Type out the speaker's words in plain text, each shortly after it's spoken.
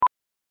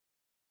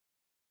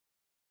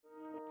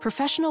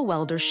Professional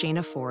welder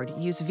Shayna Ford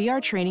used VR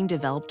training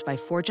developed by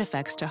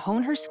ForgeFX to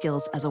hone her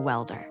skills as a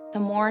welder. The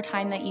more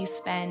time that you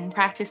spend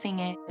practicing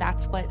it,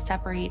 that's what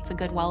separates a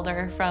good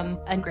welder from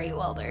a great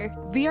welder.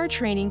 VR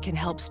training can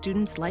help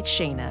students like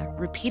Shayna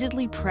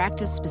repeatedly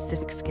practice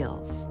specific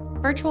skills.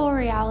 Virtual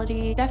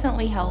reality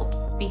definitely helps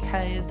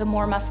because the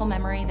more muscle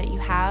memory that you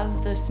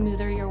have, the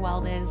smoother your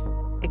weld is.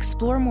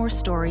 Explore more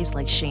stories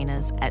like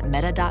Shayna's at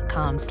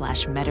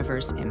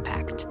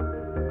meta.com/metaverseimpact.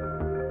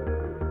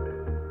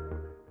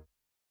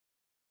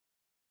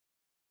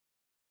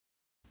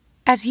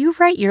 As you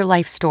write your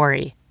life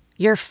story,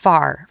 you're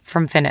far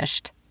from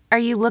finished. Are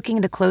you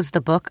looking to close the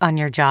book on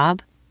your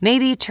job?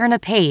 Maybe turn a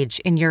page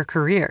in your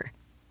career?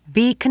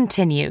 Be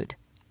continued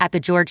at the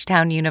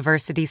Georgetown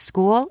University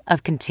School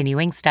of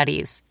Continuing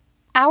Studies.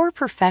 Our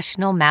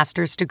professional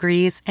master's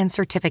degrees and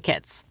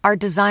certificates are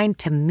designed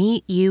to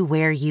meet you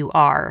where you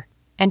are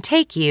and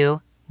take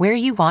you where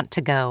you want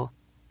to go.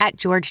 At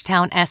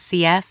Georgetown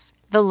SCS,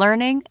 the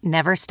learning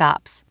never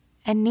stops,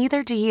 and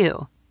neither do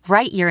you.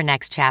 Write your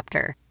next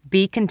chapter.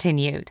 Be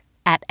continued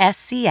at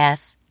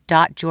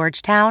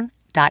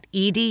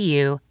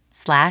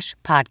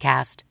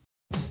scs.georgetown.edu/podcast.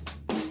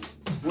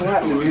 What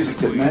happened to music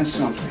that meant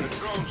something?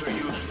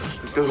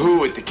 Like the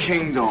Who at the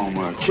Kingdom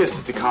or Kiss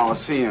at the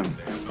Coliseum.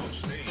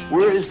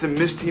 Where is the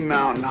Misty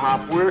Mountain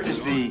Hop? Where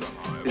is the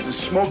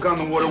Smoke on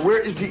the Water? Where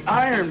is the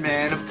Iron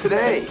Man of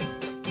today?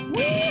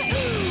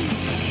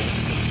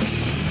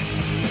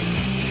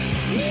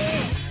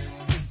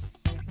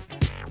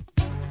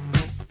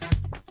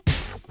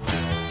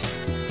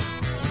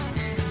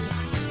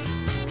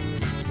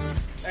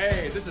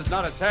 Hey, this is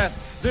not a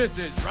test. This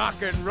is rock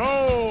and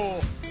roll.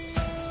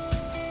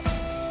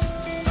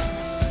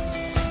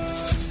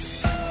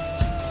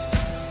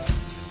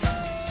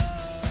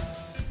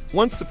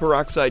 Once the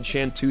peroxide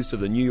chanteuse of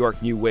the New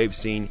York New Wave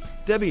scene,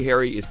 Debbie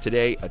Harry is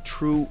today a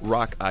true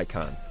rock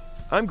icon.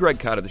 I'm Greg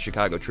Cott of the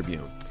Chicago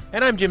Tribune.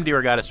 And I'm Jim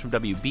DeRogatis from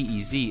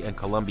WBEZ and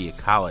Columbia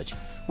College.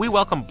 We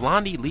welcome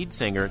Blondie lead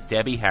singer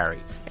Debbie Harry.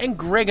 And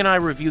Greg and I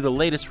review the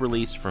latest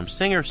release from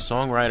singer,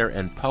 songwriter,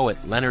 and poet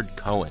Leonard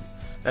Cohen.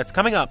 That's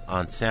coming up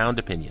on Sound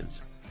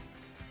Opinions.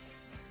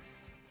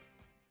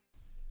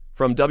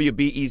 From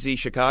WBEZ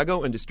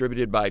Chicago and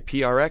distributed by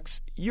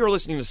PRX, you're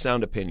listening to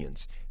Sound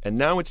Opinions. And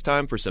now it's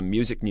time for some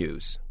music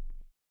news.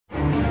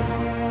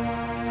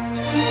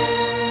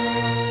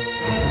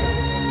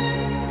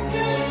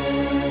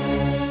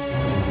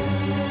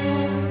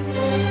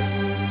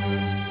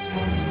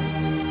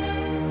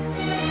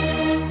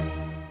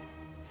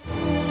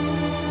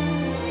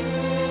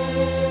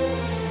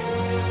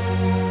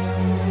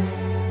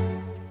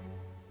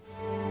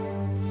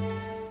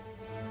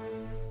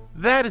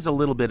 That is a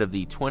little bit of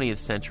the 20th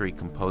century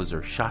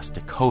composer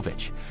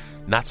Shostakovich.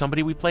 Not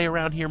somebody we play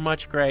around here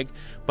much, Greg,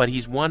 but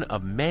he's one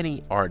of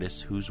many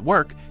artists whose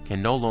work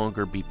can no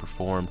longer be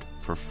performed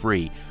for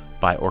free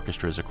by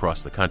orchestras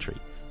across the country,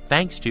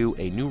 thanks to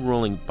a new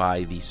ruling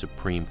by the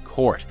Supreme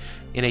Court.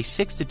 In a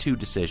 6-2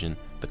 decision,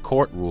 the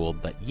court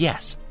ruled that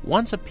yes,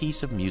 once a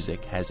piece of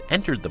music has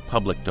entered the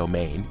public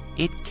domain,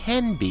 it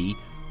can be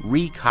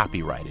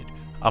re-copyrighted,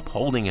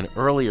 upholding an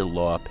earlier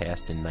law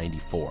passed in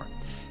 '94.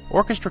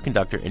 Orchestra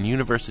conductor and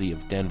University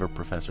of Denver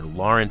professor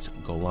Lawrence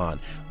Golan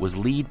was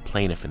lead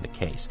plaintiff in the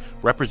case,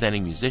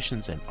 representing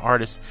musicians and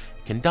artists,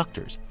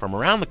 conductors from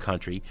around the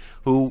country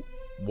who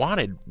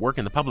wanted work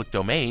in the public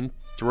domain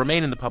to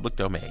remain in the public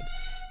domain.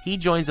 He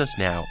joins us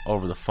now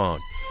over the phone.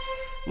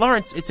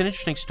 Lawrence, it's an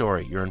interesting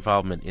story, your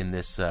involvement in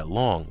this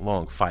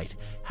long fight.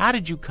 How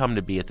did you come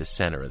to be at the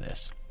center of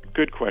this?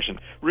 Good question.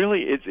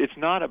 Really, it's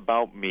not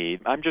about me.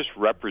 I'm just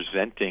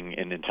representing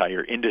an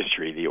entire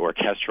industry, the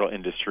orchestral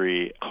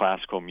industry,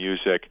 classical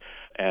music,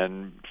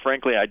 and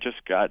frankly, I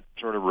just got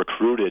sort of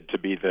recruited to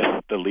be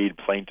the lead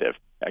plaintiff.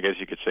 I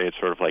guess you could say it's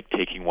sort of like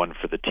taking one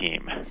for the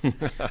team.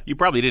 You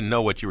probably didn't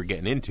know what you were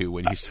getting into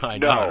when you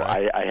signed on. No,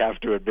 right? I have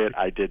to admit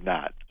I did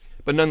not.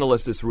 But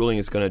nonetheless, this ruling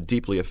is going to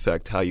deeply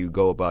affect how you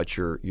go about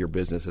your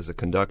business as a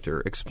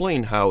conductor.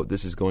 Explain how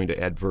this is going to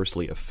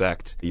adversely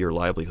affect your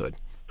livelihood.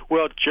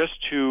 Well,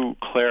 just to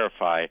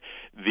clarify,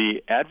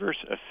 the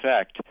adverse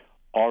effect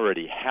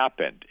already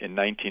happened in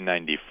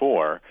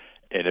 1994.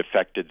 It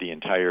affected the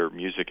entire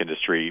music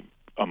industry,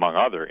 among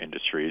other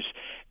industries.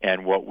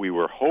 And what we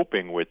were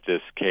hoping with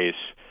this case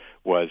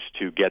was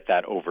to get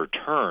that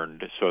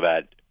overturned so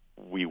that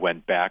we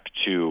went back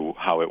to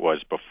how it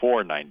was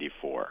before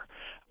 94.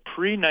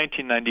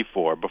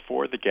 Pre-1994,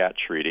 before the GATT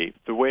Treaty,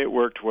 the way it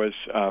worked was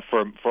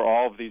for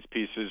all of these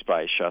pieces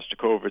by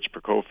Shostakovich,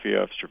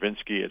 Prokofiev,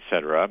 Stravinsky,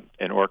 etc.,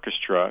 an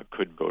orchestra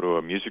could go to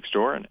a music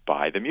store and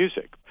buy the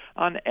music.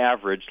 On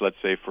average,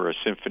 let's say for a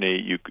symphony,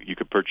 you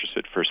could purchase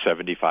it for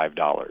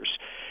 $75.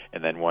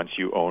 And then once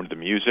you owned the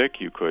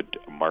music, you could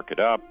mark it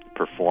up,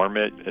 perform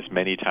it as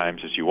many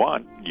times as you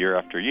want, year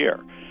after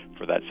year,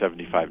 for that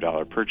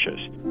 $75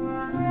 purchase.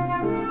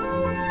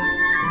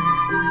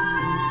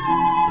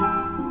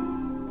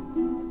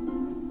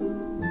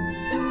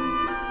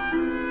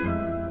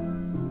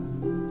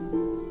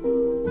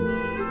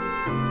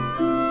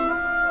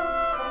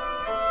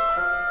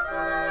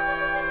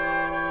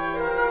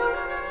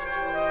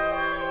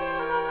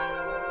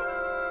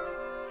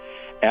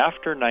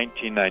 After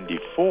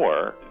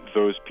 1994,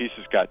 those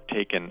pieces got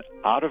taken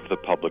out of the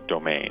public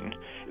domain.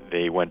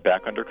 They went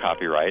back under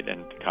copyright,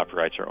 and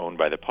copyrights are owned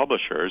by the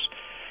publishers,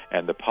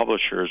 and the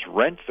publishers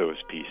rent those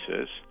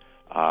pieces.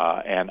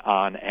 And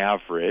on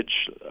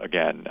average,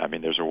 again, I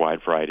mean, there's a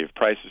wide variety of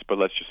prices, but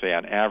let's just say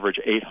on average,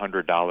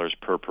 $800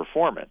 per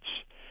performance.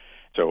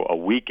 So a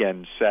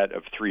weekend set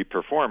of 3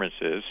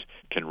 performances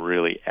can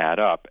really add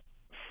up.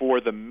 For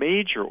the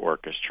major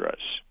orchestras,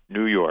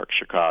 New York,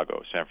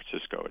 Chicago, San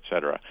Francisco,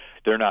 etc.,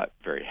 they're not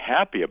very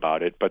happy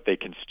about it, but they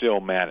can still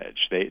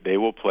manage. They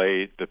will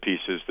play the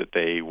pieces that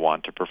they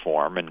want to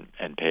perform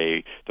and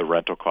pay the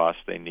rental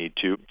costs they need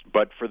to.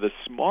 But for the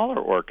smaller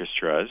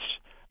orchestras,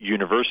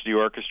 university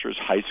orchestras,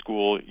 high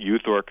school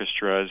youth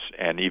orchestras,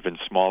 and even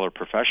smaller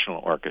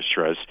professional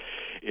orchestras,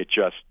 it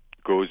just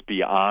goes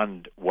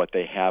beyond what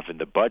they have in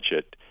the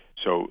budget.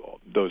 So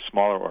those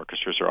smaller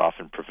orchestras are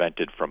often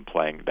prevented from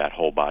playing that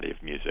whole body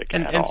of music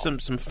and at all.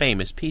 some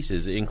famous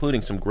pieces,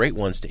 including some great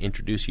ones to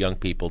introduce young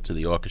people to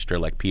the orchestra,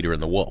 like Peter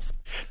and the Wolf.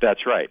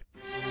 That's right.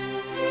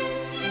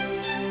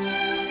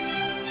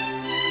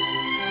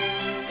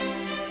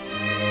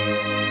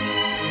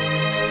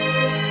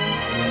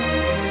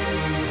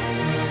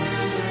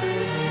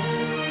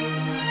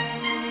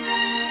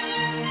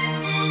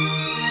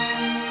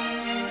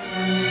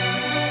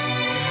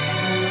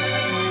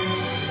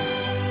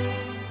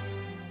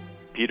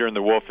 Peter and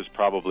the Wolf is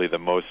probably the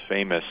most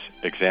famous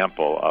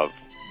example of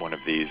one of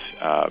these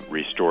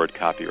restored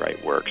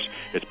copyright works.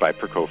 It's by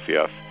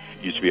Prokofiev.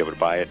 You used to be able to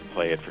buy it and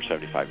play it for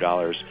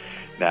 $75.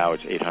 Now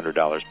it's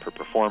 $800 per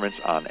performance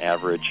on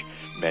average.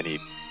 Many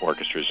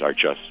orchestras are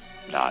just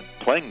not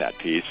playing that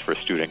piece for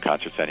student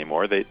concerts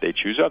anymore. They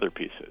choose other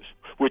pieces,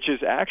 which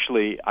is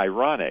actually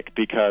ironic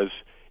because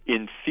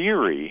in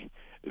theory,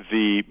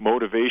 the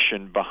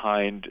motivation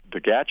behind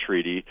the GATT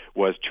Treaty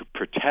was to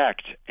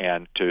protect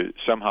and to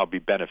somehow be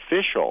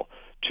beneficial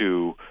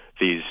to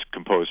these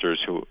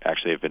composers who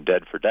actually have been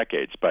dead for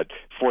decades. But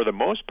for the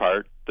most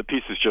part, the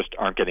pieces just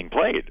aren't getting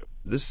played.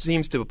 This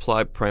seems to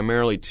apply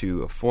primarily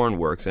to foreign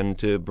works and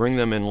to bring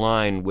them in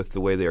line with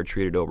the way they are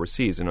treated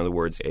overseas. In other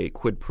words, a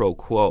quid pro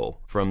quo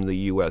from the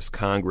U.S.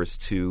 Congress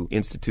to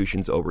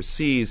institutions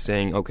overseas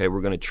saying, okay, we're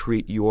going to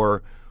treat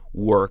your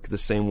work the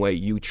same way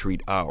you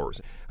treat ours.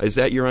 Is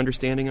that your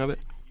understanding of it?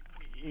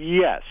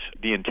 Yes.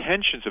 The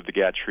intentions of the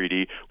GATT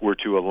Treaty were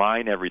to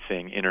align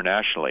everything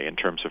internationally in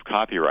terms of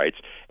copyrights,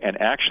 and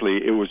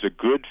actually it was a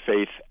good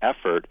faith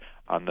effort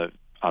on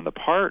the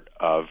part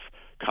of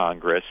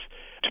Congress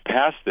to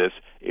pass this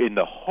in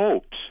the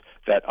hopes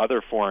that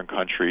other foreign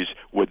countries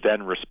would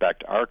then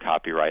respect our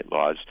copyright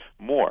laws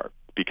more,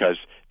 because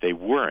they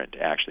weren't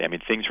actually. I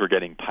mean, things were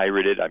getting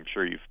pirated. I'm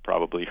sure you've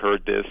probably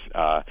heard this.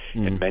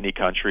 In many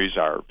countries,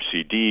 our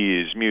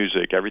CDs,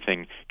 music,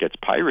 everything gets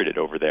pirated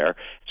over there.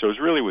 So it was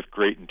really with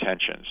great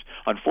intentions.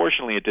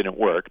 Unfortunately, it didn't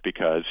work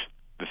because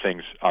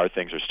our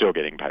things are still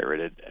getting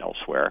pirated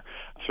elsewhere.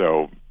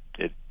 So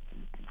it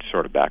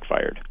sort of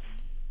backfired.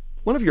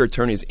 One of your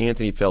attorneys,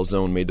 Anthony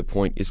Falzone, made the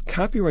point, is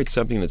copyright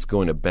something that's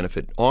going to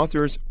benefit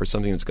authors or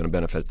something that's going to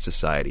benefit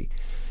society?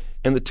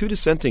 And the 2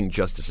 dissenting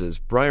justices,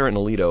 Breyer and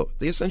Alito,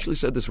 they essentially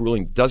said this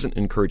ruling doesn't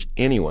encourage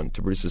anyone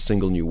to produce a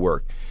single new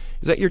work.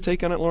 Is that your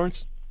take on it,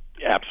 Lawrence?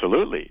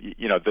 Absolutely.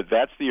 You know,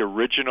 that's the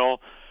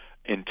original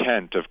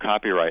intent of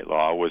copyright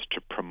law, was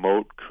to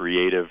promote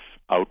creative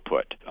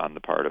output on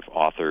the part of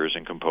authors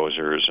and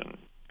composers and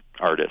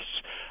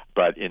artists.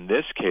 But in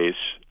this case,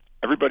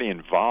 everybody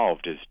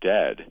involved is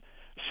dead,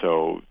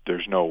 so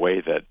there's no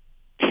way that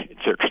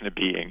they're going to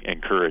be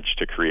encouraged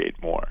to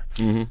create more.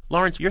 Mm-hmm.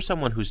 Lawrence, you're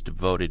someone who's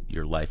devoted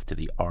your life to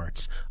the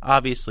arts.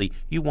 Obviously,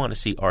 you want to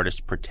see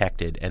artists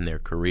protected and their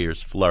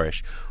careers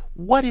flourish.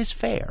 What is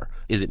fair?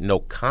 Is it no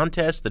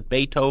contest that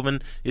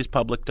Beethoven is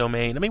public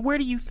domain? I mean, where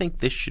do you think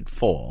this should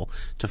fall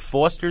to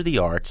foster the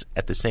arts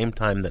at the same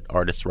time that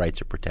artists'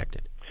 rights are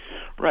protected?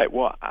 Right.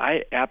 Well,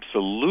 I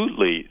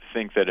absolutely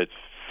think that it's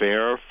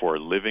fair for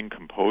living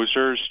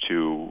composers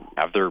to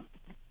have their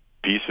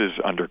pieces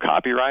under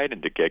copyright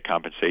and to get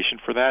compensation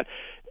for that.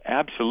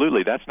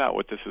 Absolutely. That's not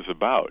what this is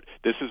about.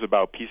 This is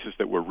about pieces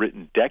that were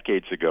written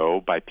decades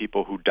ago by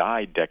people who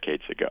died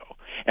decades ago.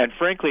 And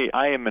frankly,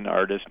 I am an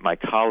artist. My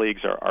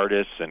colleagues are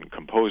artists and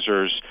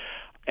composers.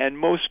 And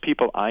most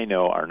people I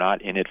know are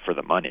not in it for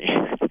the money,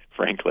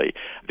 frankly.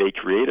 They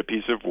create a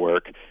piece of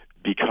work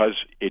because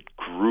it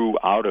grew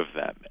out of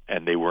them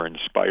and they were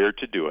inspired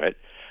to do it.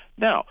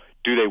 Now,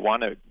 do they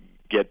want to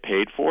get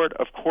paid for it?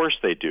 Of course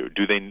they do.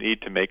 Do they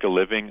need to make a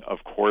living?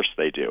 Of course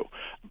they do.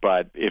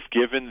 But if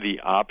given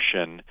the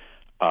option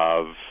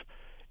of,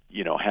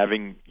 you know,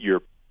 having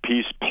your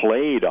piece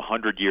played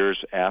 100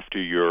 years after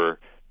you're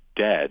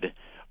dead,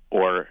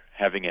 or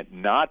having it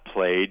not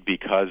played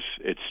because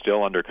it's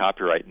still under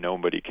copyright and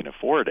nobody can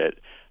afford it,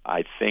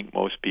 I think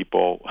most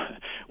people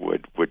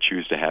would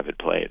choose to have it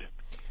played.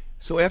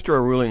 So after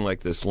a ruling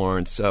like this,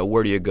 Lawrence,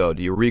 where do you go?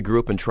 Do you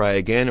regroup and try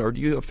again, or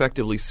do you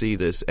effectively see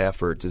this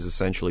effort as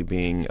essentially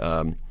being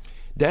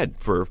dead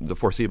for the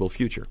foreseeable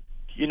future?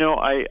 You know,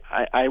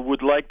 I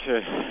would like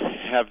to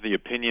have the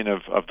opinion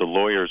of the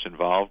lawyers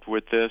involved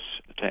with this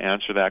to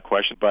answer that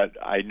question, but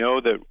I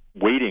know that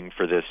waiting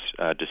for this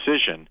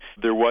decision,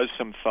 there was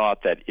some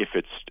thought that if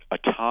it's a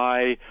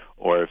tie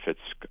or if it's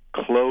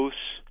close,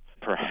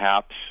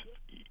 perhaps,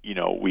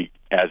 we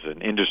as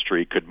an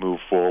industry could move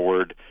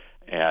forward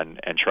and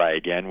try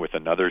again with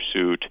another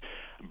suit.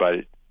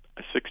 But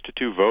a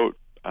 6-2 vote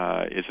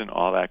isn't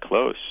all that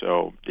close.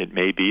 So it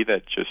may be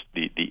that just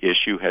the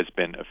issue has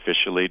been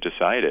officially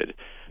decided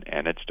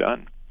and it's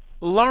done.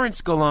 Lawrence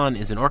Golan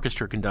is an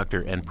orchestra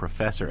conductor and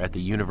professor at the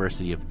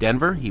University of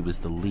Denver. He was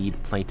the lead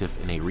plaintiff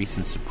in a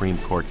recent Supreme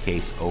Court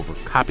case over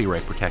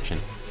copyright protection.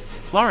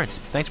 Lawrence,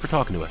 thanks for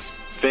talking to us.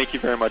 Thank you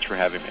very much for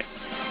having me.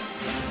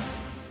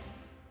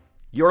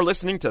 You're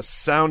listening to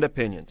Sound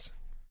Opinions.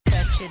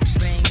 Touch it,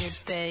 bring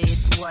it, pay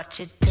it, watch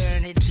it,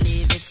 turn it,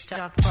 leave it,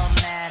 start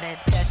format it.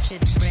 Touch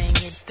it, bring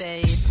it, pay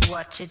it,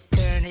 watch it,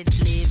 turn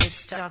it, leave it,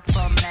 start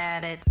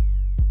format it.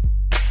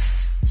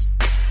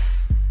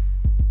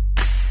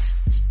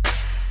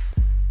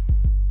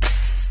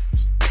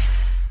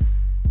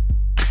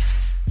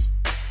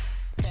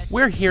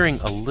 We're hearing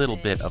a little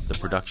bit of the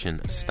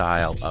production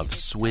style of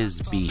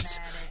Swizz Beatz,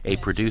 a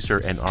producer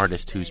and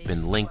artist who's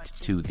been linked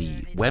to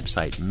the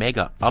website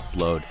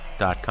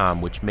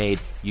megaupload.com, which made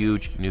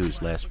huge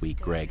news last week,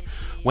 Greg.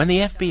 When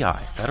the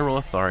FBI, federal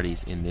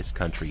authorities in this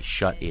country,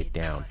 shut it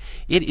down,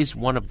 it is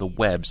one of the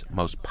web's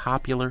most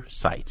popular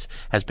sites,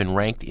 has been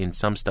ranked in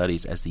some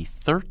studies as the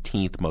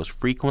 13th most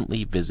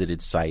frequently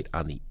visited site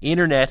on the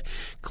internet,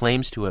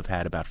 claims to have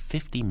had about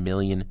 50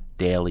 million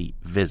daily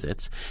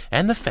visits,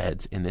 and the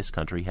feds in this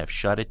country have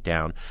shut it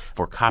down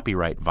for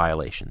copyright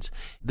violations.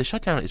 The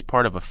shutdown is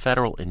part of a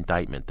federal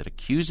indictment that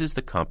accuses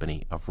the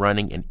company of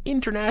running an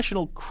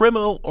international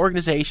criminal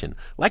organization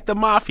like the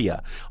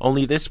mafia,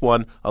 only this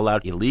one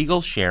allowed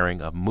illegal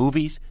sharing of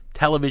movies,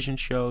 television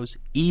shows,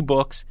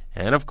 ebooks,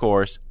 and, of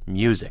course,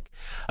 music.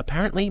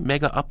 Apparently,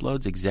 Mega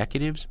Uploads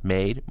executives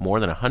made more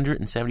than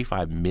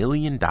 $175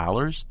 million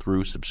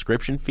through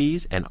subscription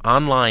fees and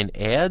online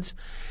ads.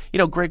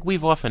 Greg,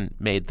 we've often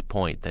made the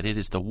point that it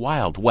is the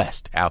Wild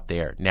West out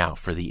there now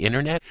for the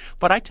internet.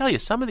 But I tell you,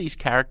 some of these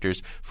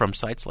characters from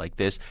sites like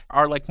this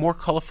are like more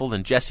colorful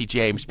than Jesse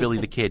James, Billy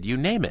the Kid, you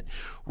name it.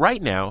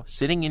 Right now,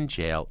 sitting in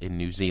jail in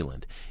New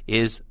Zealand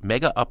is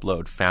Mega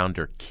Upload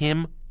founder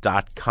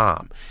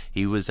Kim.com.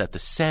 He was at the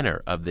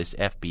center of this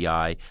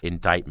FBI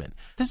indictment.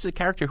 This is a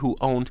character who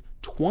owned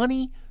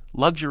 20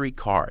 luxury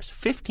cars,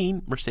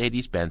 15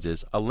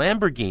 Mercedes-Benzes, a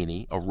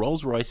Lamborghini, a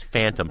Rolls-Royce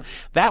Phantom.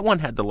 That one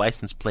had the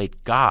license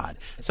plate God.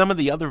 Some of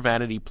the other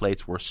vanity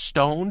plates were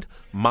stoned,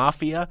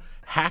 mafia,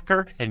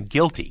 hacker, and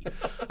guilty.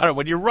 I don't know,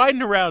 when you're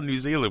riding around New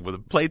Zealand with a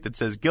plate that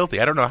says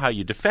guilty, I don't know how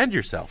you defend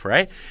yourself,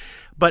 right?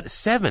 But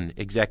 7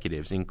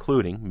 executives,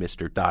 including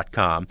Mr.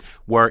 .com,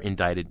 were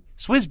indicted.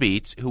 Swizz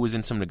Beatz, who was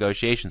in some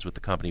negotiations with the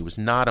company, was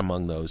not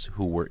among those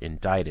who were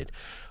indicted.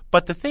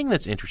 But the thing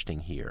that's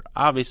interesting here,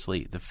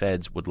 obviously the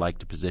feds would like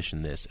to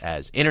position this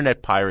as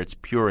internet pirates,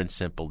 pure and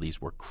simple. These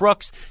were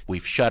crooks.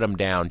 We've shut them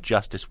down.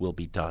 Justice will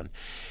be done.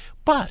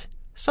 But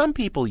some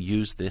people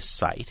use this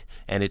site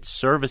and its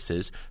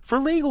services for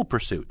legal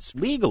pursuits,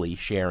 legally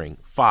sharing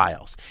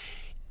files.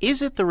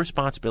 Is it the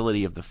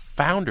responsibility of the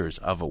founders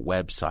of a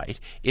website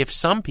if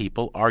some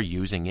people are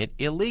using it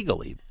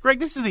illegally? Greg,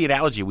 this is the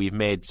analogy we've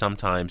made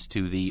sometimes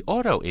to the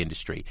auto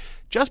industry.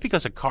 Just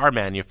because a car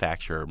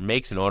manufacturer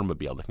makes an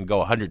automobile that can go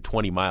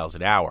 120 miles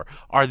an hour,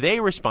 are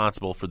they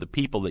responsible for the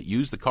people that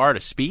use the car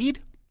to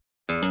speed?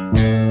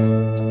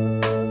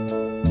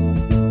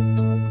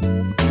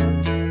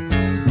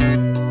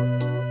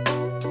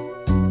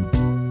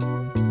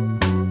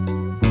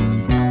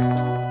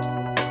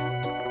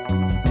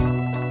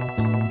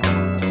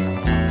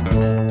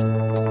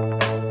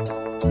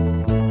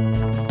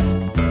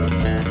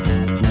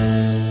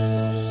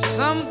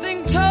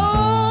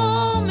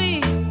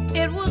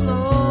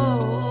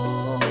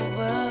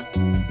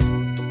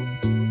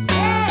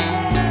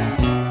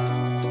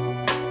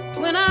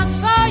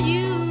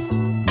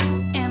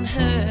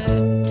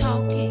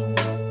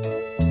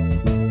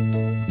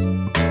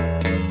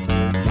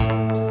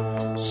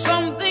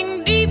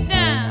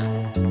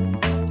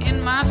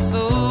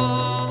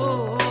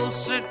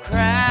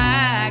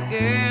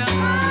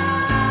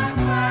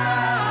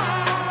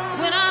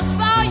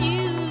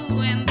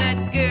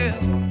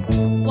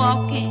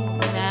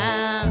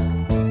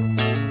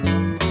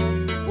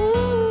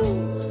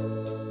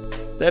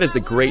 That is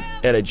the great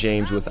Etta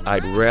James with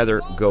I'd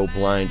Rather Go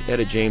Blind.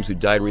 Etta James, who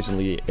died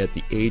recently at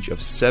the age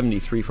of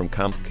 73 from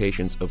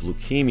complications of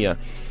leukemia.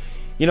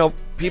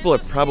 People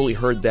have probably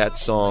heard that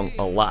song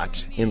a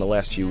lot in the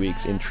last few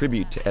weeks in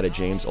tribute to Etta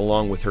James,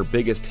 along with her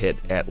biggest hit,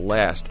 At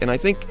Last. And I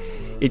think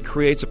it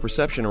creates a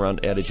perception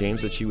around Etta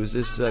James that she was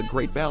this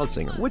great ballad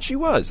singer, which she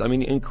was. I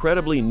mean,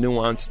 incredibly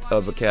nuanced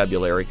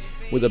vocabulary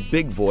with a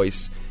big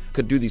voice.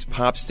 could do these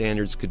pop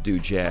standards, could do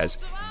jazz.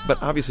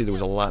 But obviously there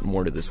was a lot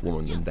more to this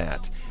woman than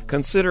that.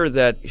 Consider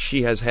that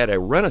she has had a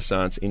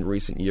renaissance in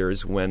recent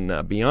years when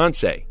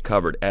Beyoncé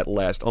covered At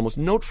Last, almost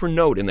note for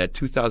note in that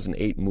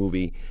 2008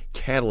 movie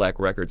Cadillac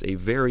Records, a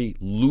very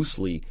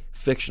loosely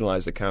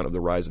fictionalized account of the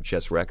rise of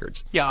Chess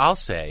Records. Yeah, I'll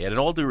say, and in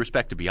all due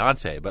respect to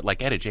Beyonce, but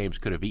like Etta James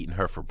could have eaten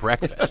her for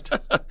breakfast.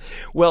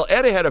 Well,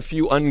 Etta had a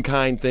few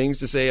unkind things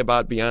to say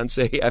about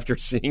Beyonce after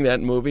seeing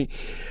that movie.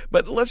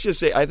 But let's just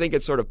say I think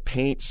it sort of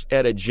paints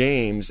Etta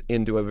James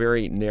into a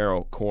very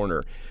narrow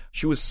corner.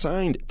 She was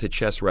signed to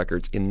Chess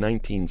Records in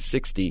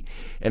 1960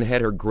 and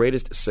had her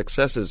greatest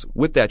successes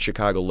with that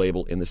Chicago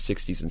label in the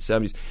 60s and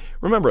 70s.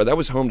 Remember, that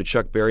was home to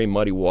Chuck Berry,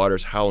 Muddy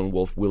Waters, Howlin'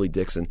 Wolf, Willie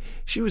Dixon.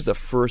 She was the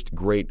first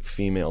great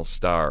female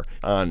star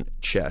on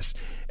Chess.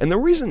 And the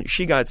reason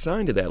she got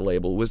signed to that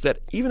label was that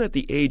even at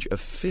the age of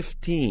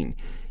 15,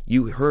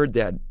 you heard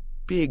that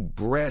big,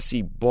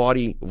 brassy,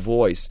 bawdy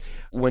voice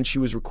when she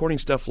was recording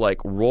stuff like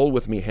Roll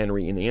With Me,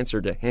 Henry, in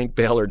answer to Hank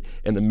Ballard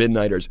and the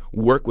Midnighters'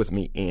 Work With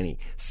Me, Annie.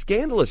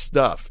 Scandalous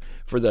stuff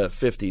for the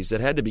 50s that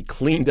had to be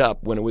cleaned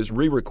up when it was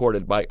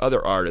re-recorded by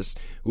other artists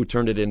who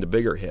turned it into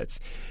bigger hits.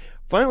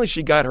 Finally,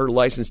 she got her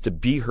license to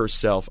be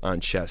herself on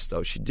Chess,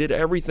 though. She did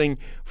everything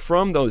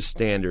from those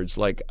standards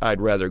like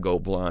I'd Rather Go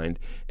Blind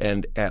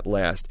and At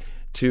Last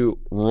to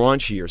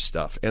raunchier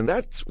stuff. And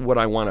that's what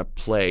I want to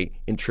play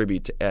in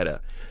tribute to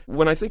Etta.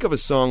 When I think of a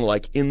song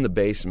like In the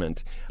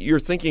Basement, you're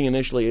thinking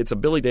initially it's a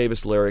Billy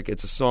Davis lyric.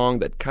 It's a song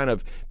that kind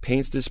of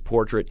paints this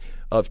portrait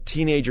of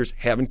teenagers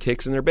having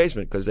kicks in their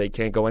basement because they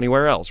can't go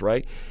anywhere else,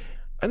 right?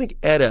 I think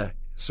Etta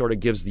sort of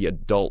gives the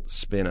adult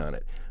spin on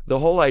it. The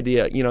whole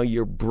idea,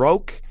 you're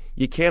broke,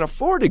 you can't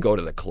afford to go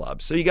to the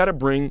club, so you got to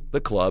bring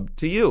the club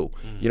to you.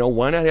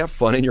 Why not have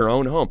fun in your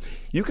own home?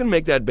 You can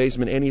make that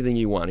basement anything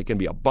you want. It can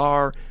be a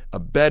bar, a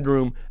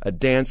bedroom, a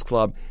dance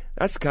club.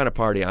 That's the kind of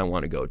party I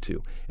want to go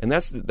to. And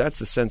that's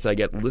the sense I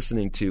get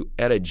listening to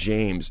Etta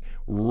James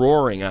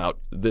roaring out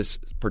this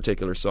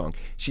particular song.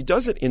 She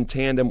does it in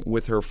tandem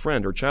with her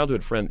friend, her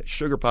childhood friend,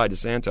 Sugar Pie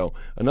DeSanto,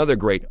 another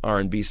great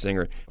R&B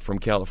singer from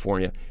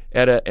California.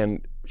 Etta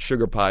and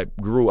Sugar Pie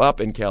grew up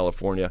in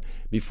California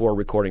before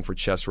recording for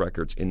Chess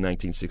Records in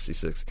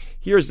 1966.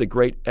 Here's the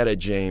great Etta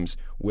James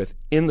with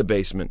In the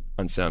Basement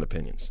on Sound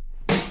Opinions.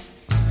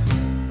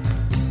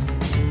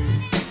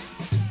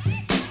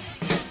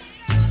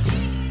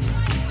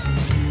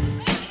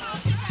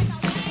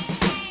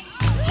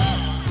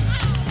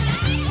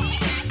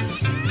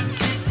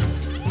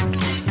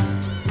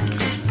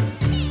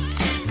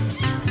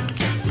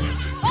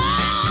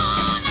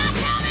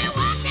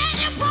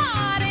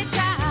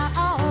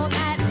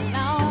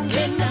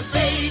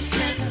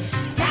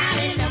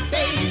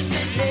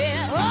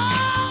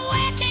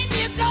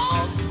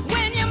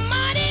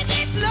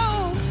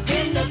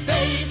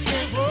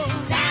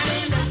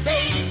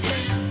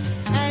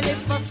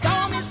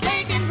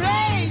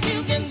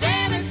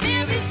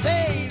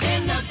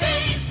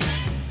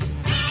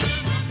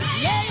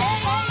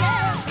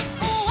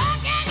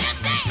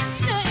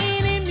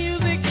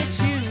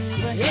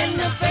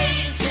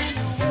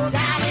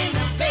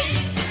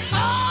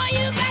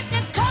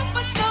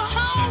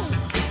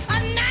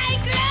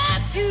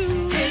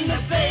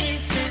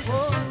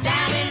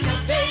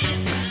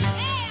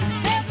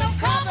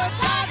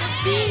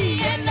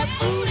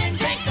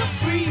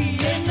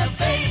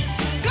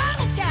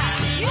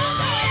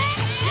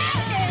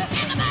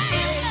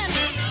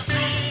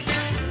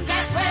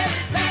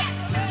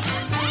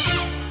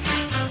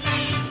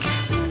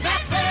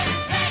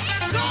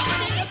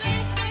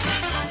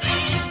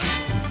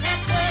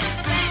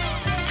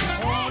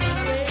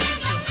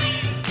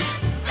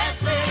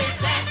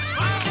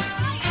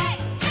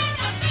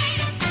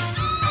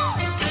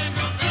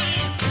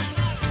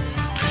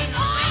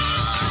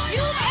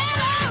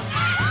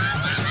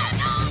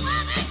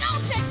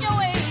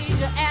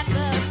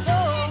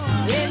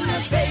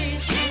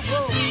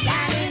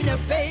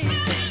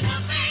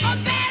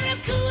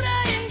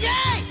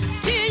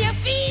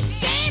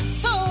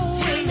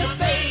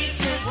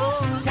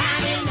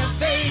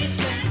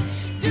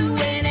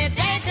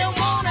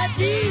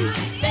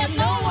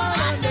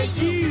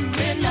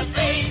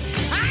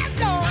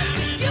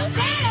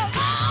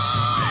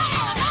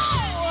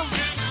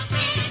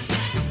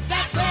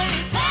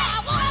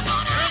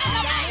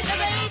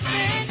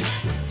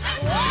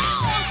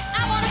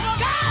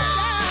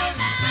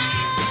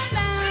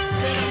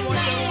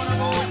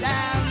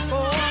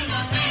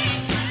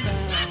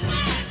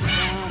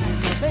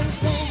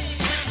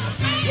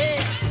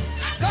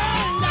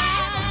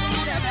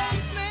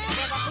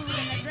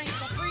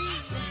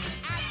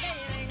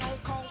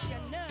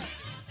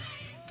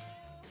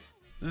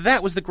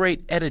 That was the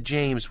great Etta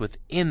James with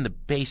In the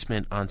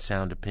Basement on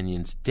Sound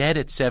Opinions, dead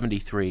at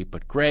 73.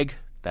 But Greg,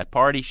 that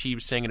party she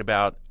was singing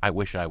about, I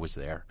wish I was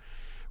there.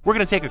 We're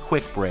going to take a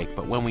quick break,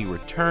 but when we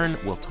return,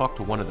 we'll talk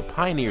to one of the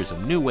pioneers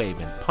of new wave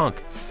and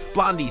punk.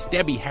 Blondie's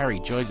Debbie Harry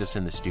joins us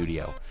in the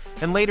studio.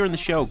 And later in the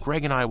show,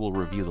 Greg and I will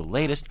review the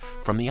latest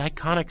from the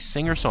iconic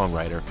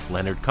singer-songwriter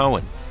Leonard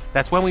Cohen.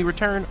 That's when we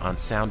return on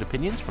Sound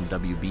Opinions from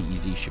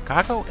WBEZ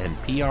Chicago and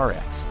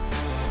PRX.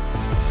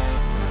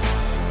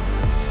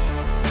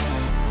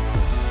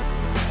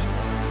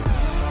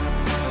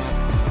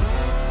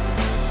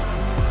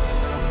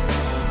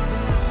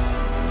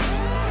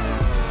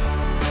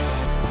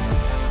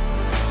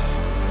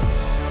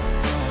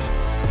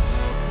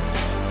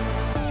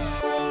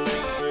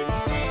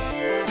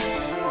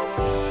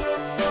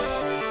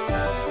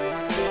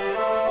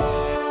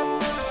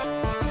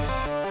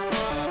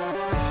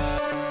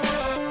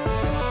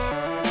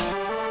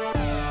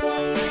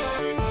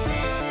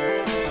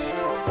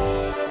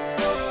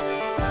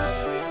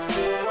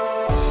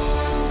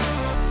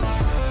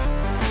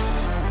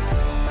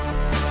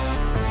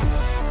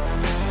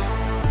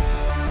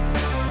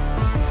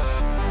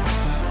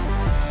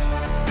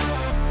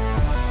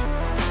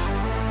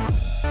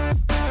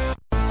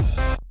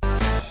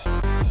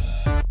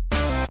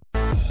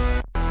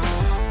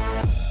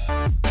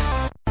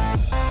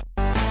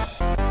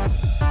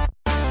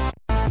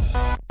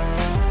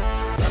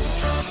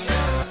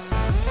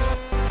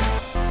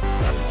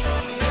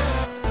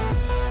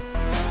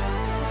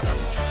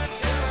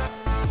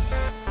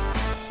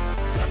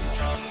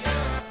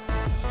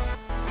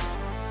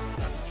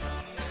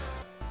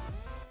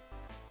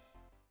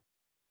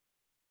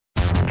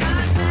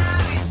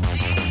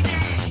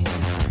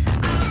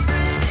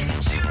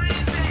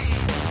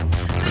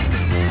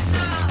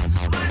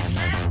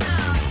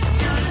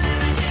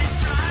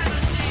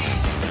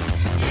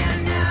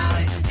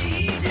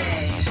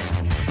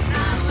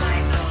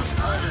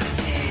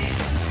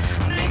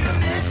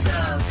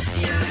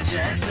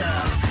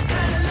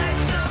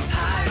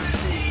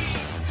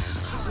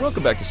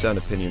 Welcome back to Sound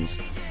Opinions.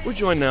 We're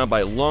joined now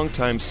by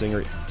longtime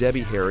singer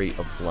Debbie Harry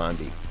of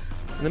Blondie.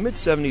 In the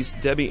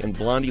mid-'70s, Debbie and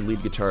Blondie lead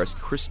guitarist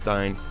Chris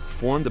Stein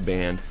formed the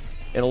band,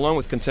 and along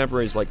with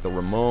contemporaries like the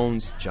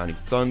Ramones, Johnny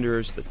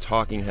Thunders, the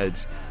Talking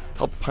Heads,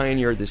 helped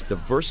pioneer this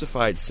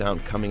diversified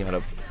sound coming out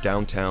of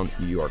downtown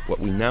New York, what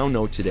we now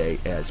know today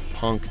as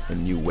punk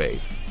and new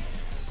wave.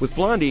 With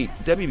Blondie,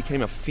 Debbie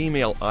became a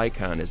female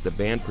icon as the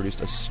band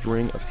produced a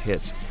string of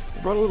hits.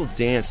 It brought a little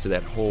dance to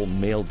that whole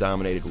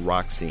male-dominated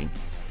rock scene.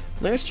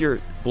 Last year,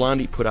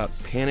 Blondie put out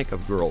Panic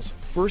of Girls,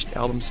 first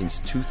album since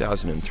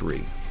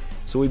 2003.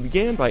 So we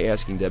began by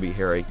asking Debbie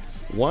Harry,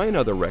 why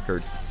another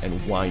record and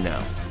why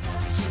now?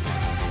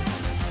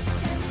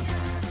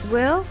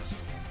 Well,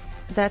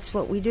 that's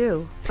what we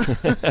do.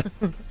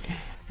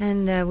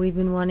 And we've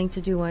been wanting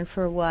to do one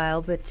for a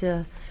while, but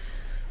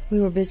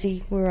we were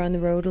busy. We were on the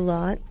road a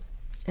lot.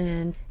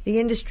 And the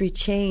industry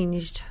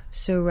changed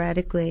so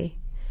radically.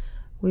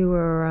 We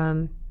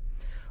were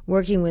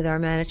working with our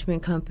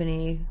management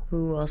company,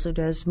 who also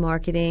does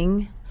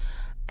marketing,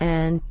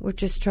 and we're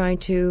just trying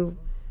to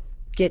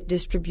get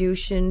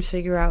distribution,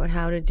 figure out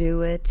how to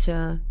do it. It's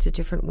a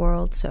different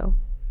world, so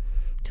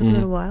it took a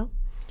little while.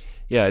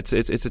 Yeah, it's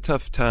a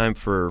tough time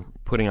for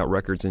putting out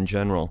records in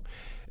general.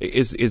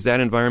 Is that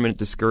environment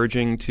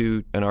discouraging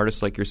to an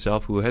artist like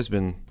yourself who has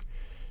been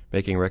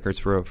making records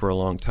for a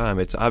long time?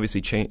 It's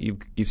obviously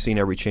you've seen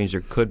every change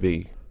there could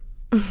be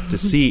to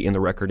see in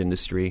the record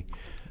industry.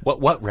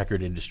 What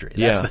record industry?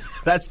 Yeah.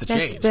 That's the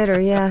change. That's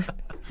better, yeah.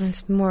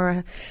 That's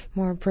more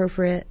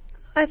appropriate.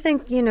 I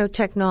think,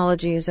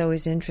 technology is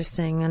always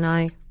interesting, and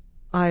I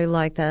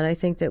like that. I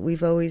think that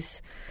we've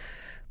always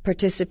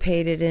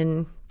participated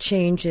in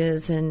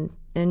changes, and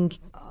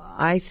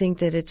I think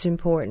that it's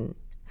important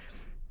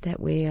that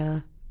we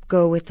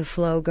go with the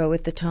flow, go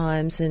with the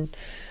times, and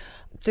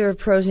there are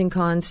pros and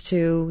cons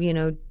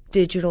to,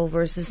 digital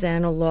versus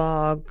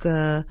analog,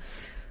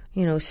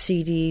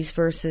 CDs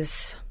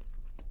versus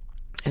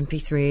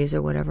MP3s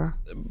or whatever.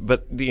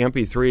 But the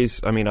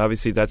MP3s,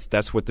 obviously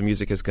that's what the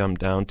music has come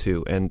down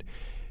to. And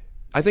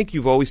I think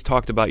you've always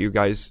talked about you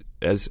guys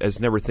as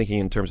never thinking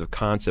in terms of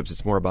concepts.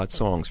 It's more about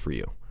songs for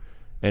you.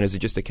 And is it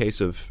just a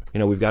case of,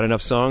 we've got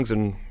enough songs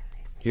and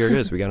here it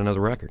is, we got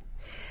another record?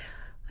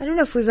 I don't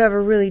know if we've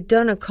ever really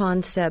done a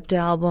concept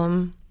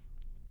album,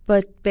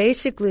 but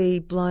basically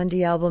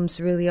Blondie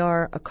albums really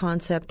are a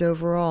concept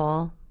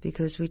overall,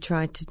 because we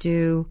try to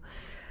do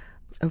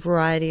a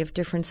variety of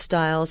different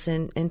styles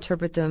and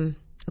interpret them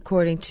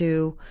according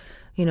to,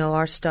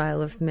 our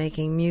style of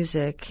making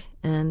music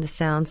and the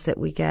sounds that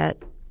we get.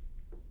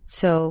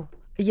 So,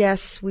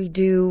 yes, we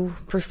do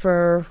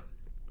prefer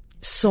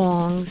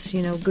songs,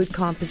 good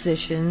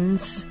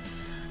compositions,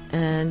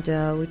 and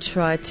we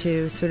try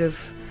to sort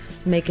of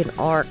make an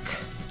arc,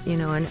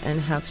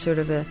 and have sort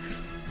of a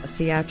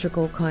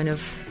theatrical kind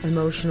of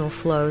emotional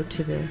flow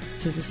to the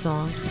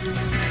songs.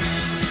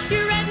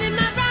 You read me my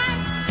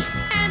rights,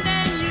 and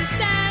then you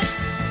said,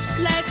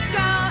 let's go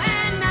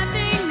and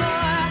nothing more.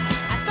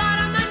 I thought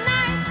of my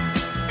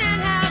nights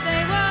and how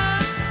they were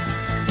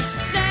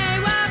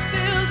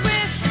filled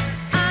with,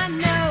 I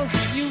know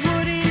you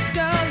wouldn't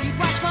go, you'd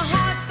watch my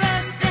heart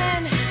burst,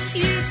 then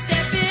you'd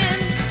step in.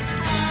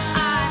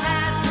 I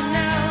had to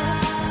know,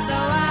 so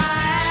I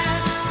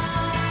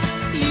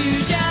asked,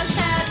 you just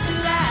had to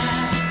laugh.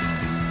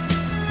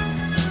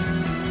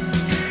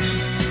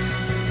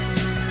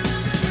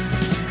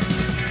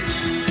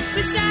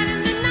 We sat in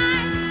the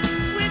night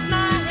with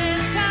my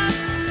hands cupped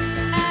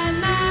and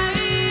my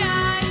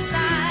eyes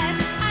side.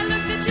 I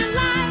looked at your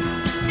life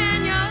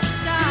and your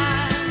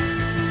style,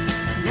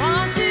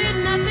 wanted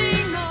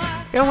nothing more.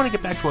 Yeah, I want to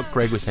get back to what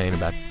Greg was saying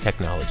about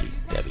technology,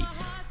 Debbie.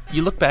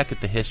 You look back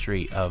at the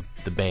history of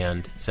the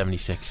band,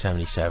 76,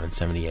 77,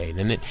 78,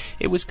 and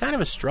it was kind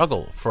of a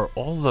struggle for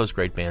all of those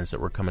great bands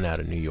that were coming out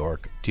of New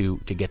York to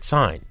get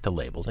signed to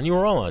labels. And you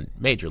were all on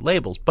major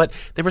labels, but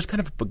there was kind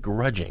of a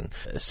begrudging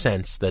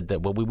sense that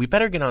we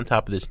better get on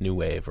top of this new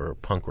wave or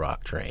punk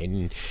rock train.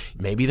 And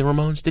maybe the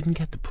Ramones didn't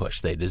get the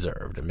push they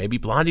deserved, and maybe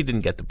Blondie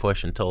didn't get the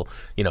push until,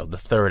 the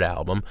third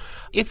album.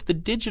 If the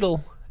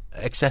digital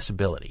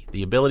accessibility,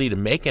 the ability to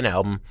make an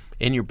album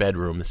in your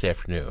bedroom this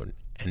afternoon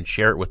and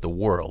share it with the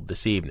world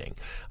this evening,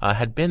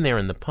 had been there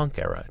in the punk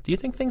era, do you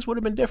think things would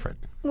have been different?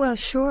 Well,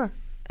 sure.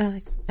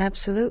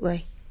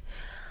 Absolutely.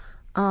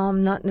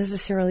 Not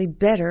necessarily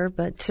better,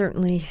 but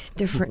certainly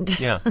different.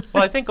 Yeah.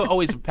 Well, I think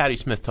always Patti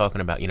Smith talking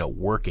about,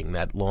 working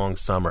that long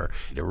summer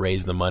to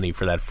raise the money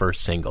for that first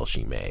single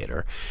she made,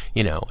 or,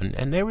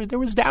 and there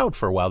was doubt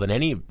for a while that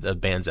any of the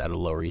bands out of the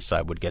Lower East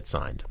Side would get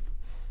signed.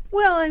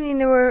 Well,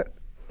 there were,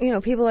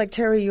 people like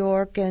Terry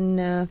York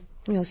and,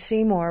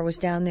 Seymour was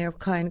down there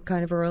kind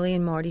of early,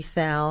 and Marty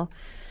Thau.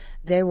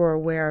 They were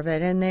aware of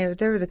it, and they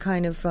were the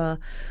kind of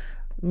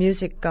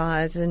music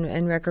guys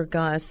and record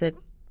guys that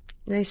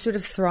they sort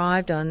of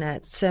thrived on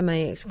that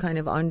semi kind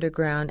of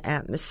underground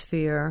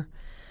atmosphere,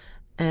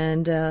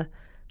 and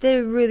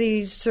they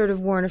really sort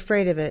of weren't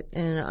afraid of it.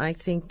 And I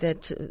think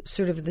that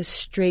sort of the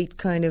straight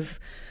kind of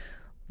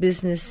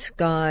business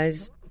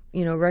guys,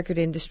 record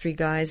industry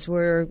guys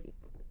were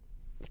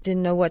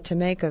didn't know what to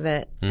make of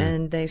it,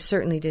 and they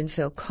certainly didn't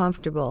feel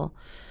comfortable.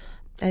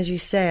 As you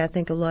say, I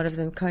think a lot of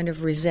them kind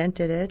of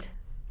resented it.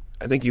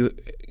 I think you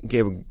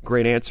gave a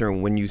great answer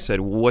when you said,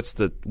 what's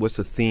the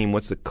theme,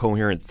 what's the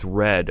coherent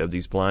thread of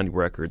these Blondie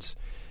records?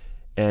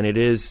 And it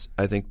is,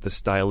 I think, the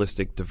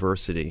stylistic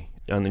diversity.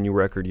 On the new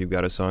record, you've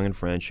got a song in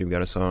French, you've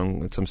got a song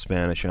with some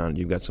Spanish on it,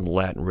 you've got some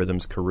Latin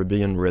rhythms,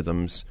 Caribbean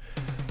rhythms,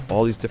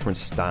 all these different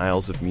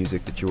styles of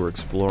music that you were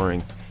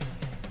exploring.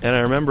 And I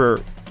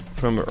remember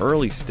from an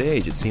early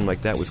stage, it seemed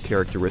like that was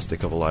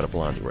characteristic of a lot of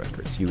Blondie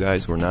records. You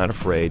guys were not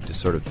afraid to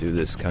sort of do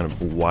this kind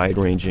of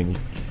wide-ranging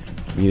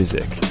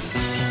music.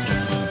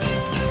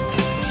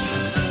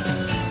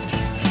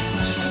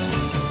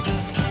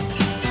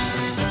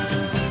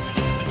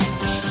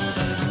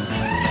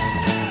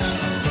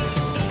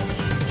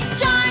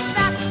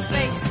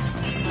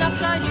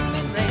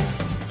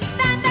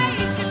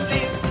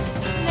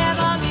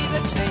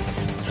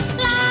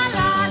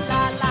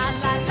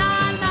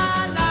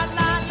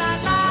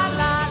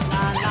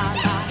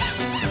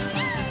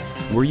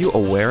 Were you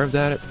aware of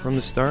that from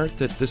the start,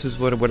 that this is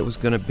what it was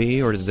going to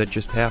be, or did that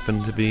just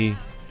happen to be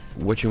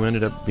what you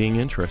ended up being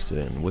interested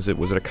in? Was it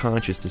a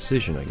conscious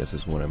decision, I guess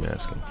is what I'm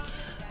asking?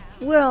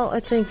 Well, I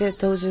think that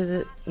those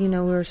are we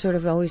were sort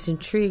of always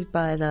intrigued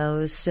by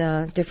those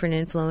different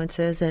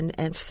influences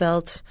and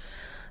felt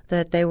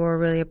that they were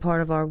really a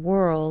part of our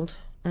world,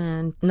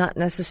 and not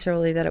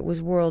necessarily that it was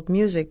world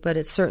music, but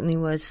it certainly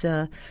was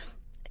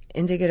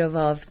indicative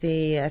of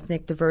the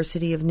ethnic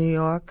diversity of New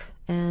York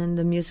and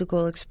the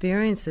musical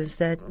experiences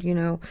that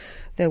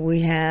we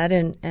had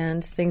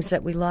and things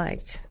that we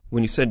liked.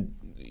 When you said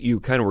you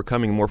kind of were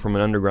coming more from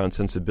an underground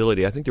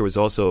sensibility, I think there was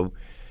also,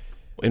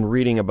 in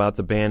reading about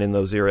the band in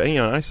those eras,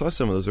 I saw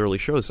some of those early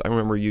shows. I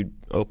remember you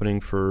opening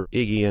for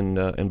Iggy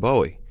and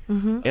Bowie.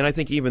 Mm-hmm. And I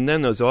think even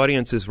then those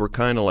audiences were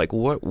kind of like,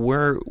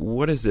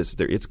 what is this?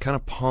 It's kind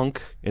of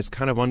punk, it's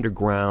kind of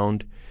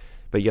underground,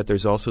 but yet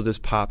there's also this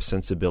pop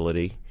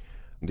sensibility.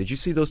 Did you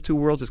see those two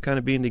worlds as kind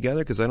of being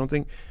together? Because I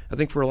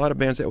think for a lot of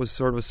bands that was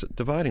sort of a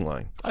dividing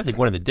line. I think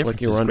one of the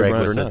differences, Greg,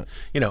 was that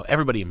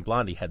everybody in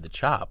Blondie had the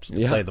chops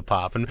to play the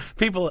pop, and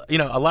people,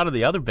 a lot of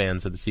the other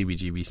bands of the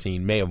CBGB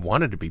scene may have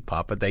wanted to be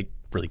pop, but they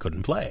really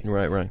couldn't play.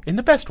 Right. In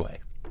the best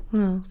way.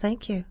 Oh,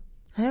 thank you.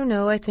 I don't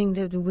know. I think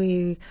that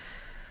we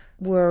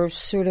were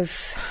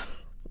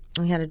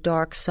we had a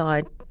dark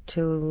side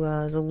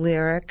to the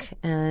lyric,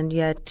 and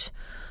yet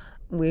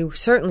we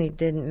certainly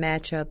didn't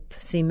match up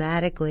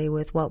thematically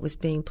with what was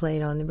being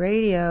played on the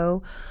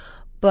radio.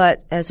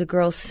 But as a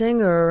girl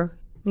singer,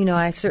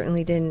 I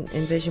certainly didn't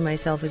envision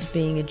myself as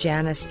being a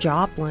Janis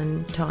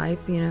Joplin type.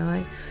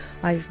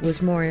 I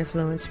was more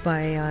influenced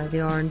by the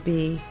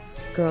R&B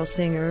girl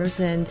singers,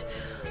 and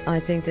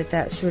I think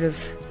that sort of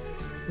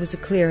was a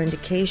clear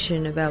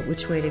indication about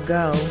which way to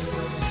go.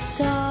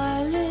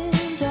 Darling,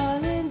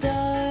 darling,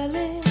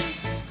 darling,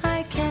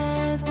 I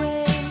can't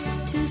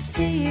wait to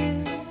see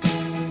you.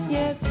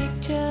 Your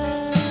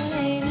picture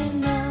ain't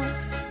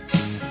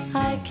enough.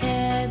 I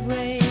can't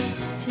wait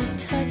to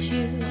touch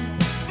you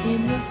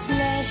in the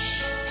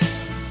flesh.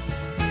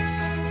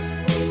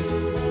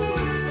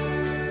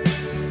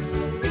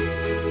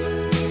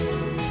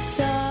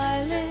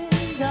 Darling,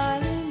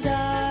 darling,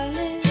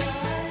 darling,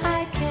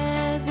 I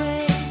can't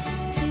wait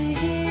to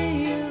hear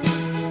you.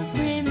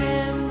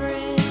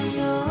 Remembering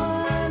your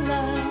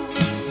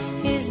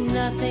love is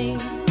nothing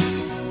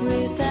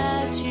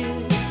without you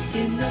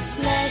in the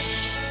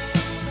flesh.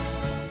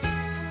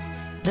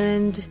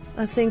 And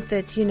I think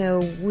that,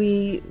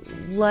 we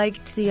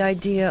liked the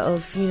idea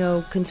of,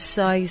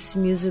 concise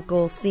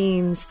musical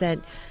themes that,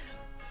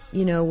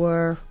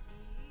 were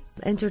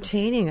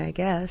entertaining, I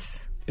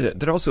guess.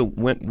 That also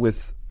went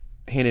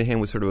hand in hand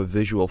with sort of a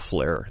visual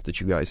flair that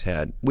you guys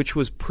had, which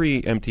was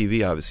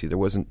pre-MTV, obviously. There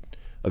wasn't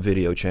a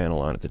video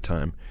channel on at the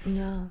time.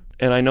 No.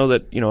 And I know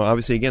that,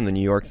 obviously, again, the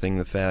New York thing,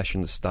 the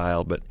fashion, the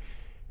style, but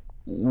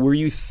were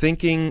you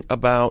thinking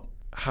about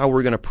how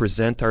we're going to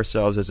present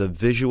ourselves as a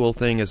visual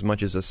thing as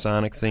much as a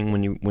sonic thing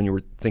when you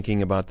were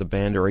thinking about the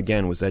band? Or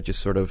again, was that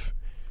just sort of,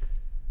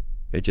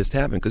 it just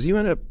happened? Because you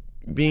ended up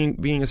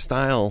being a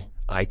style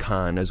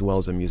icon as well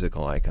as a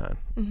musical icon.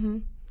 Mm-hmm.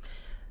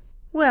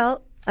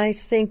 Well, I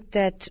think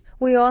that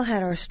we all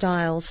had our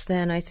styles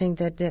then. I think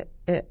that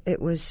it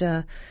was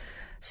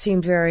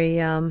seemed very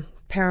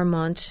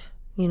paramount,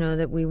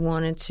 that we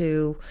wanted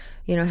to,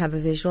 have a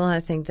visual.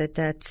 I think that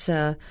that's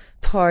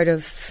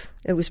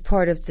it was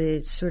part of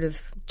the sort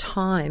of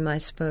time, I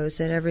suppose,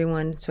 that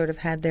everyone sort of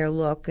had their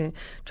look and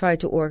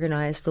tried to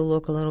organize the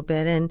look a little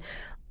bit. And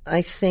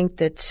I think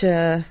that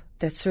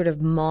that sort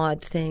of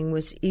mod thing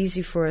was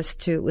easy for us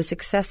to, it was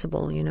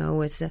accessible,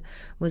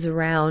 was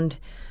around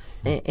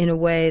in a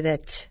way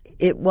that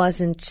it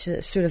wasn't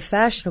sort of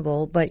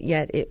fashionable, but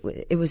yet it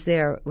was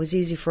there. It was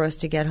easy for us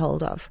to get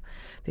hold of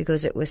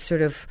because it was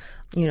sort of,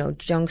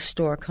 junk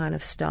store kind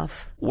of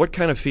stuff. What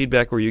kind of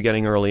feedback were you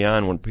getting early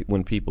on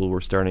when people were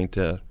starting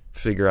to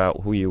figure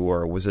out who you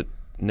were? Was it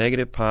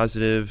negative,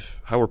 positive?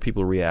 How were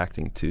people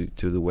reacting to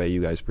the way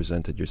you guys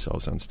presented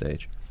yourselves on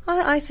stage?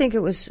 I think it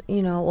was,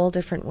 all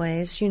different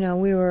ways. We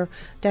were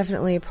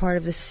definitely a part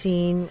of the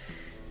scene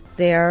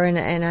there,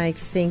 and I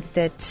think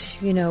that,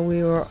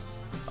 we were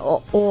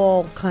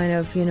all kind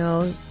of,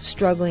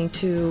 struggling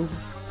to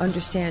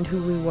understand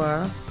who we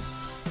were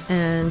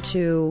and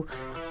to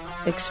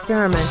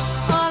experiment.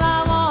 All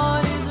I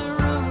want is a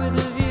room with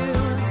a view,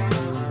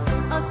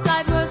 a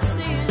sight worth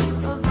seeing,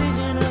 a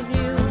vision of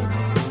you.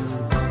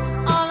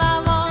 All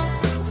I want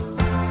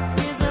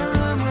is a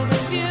room with a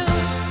view.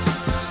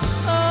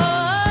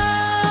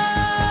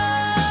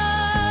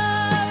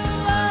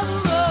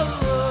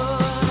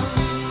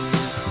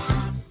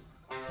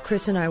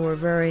 Chris and I were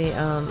very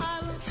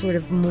sort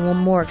of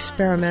more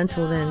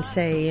experimental than,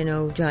 say,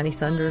 Johnny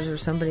Thunders or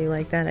somebody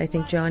like that. I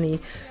think Johnny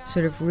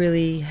sort of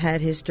really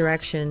had his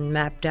direction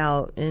mapped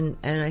out, and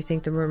I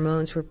think the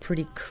Ramones were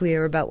pretty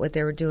clear about what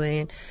they were doing.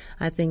 And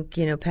I think,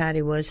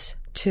 Patty was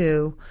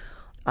too.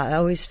 I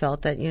always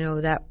felt that,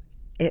 that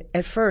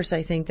at first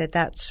I think that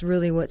that's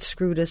really what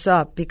screwed us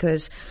up,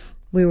 because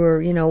we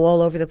were,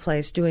 all over the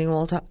place doing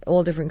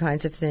all different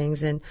kinds of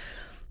things. And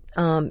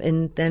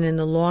then in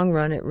the long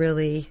run, it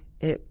really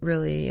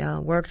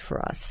worked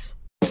for us.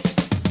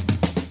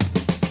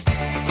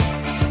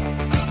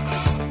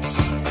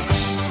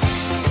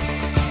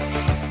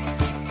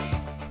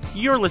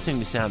 You're listening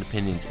to Sound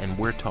Opinions, and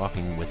we're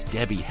talking with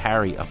Debbie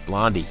Harry of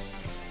Blondie.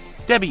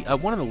 Debbie,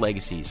 one of the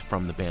legacies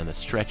from the band that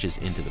stretches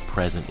into the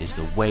present is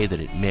the way that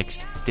it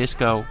mixed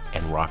disco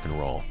and rock and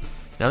roll.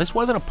 Now, this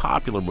wasn't a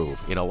popular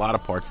move in a lot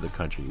of parts of the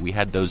country. We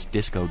had those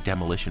disco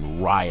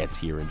demolition riots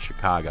here in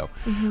Chicago.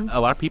 Mm-hmm.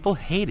 A lot of people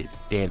hated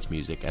dance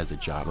music as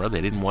a genre.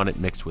 They didn't want it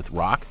mixed with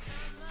rock.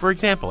 For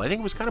example, I think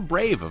it was kind of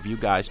brave of you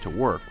guys to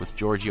work with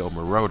Giorgio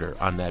Moroder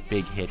on that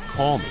big hit,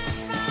 Call Me.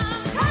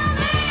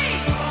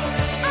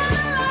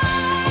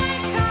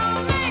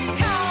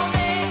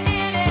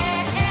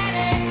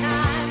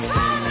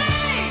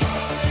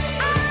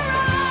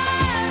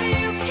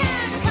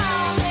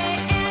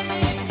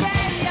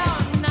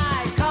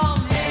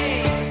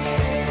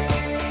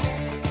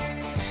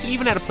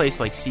 Even at a place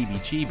like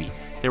CBGB,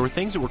 there were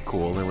things that were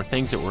cool and there were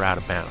things that were out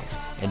of bounds.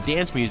 And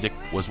dance music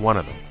was one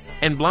of them.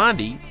 And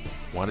Blondie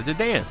wanted to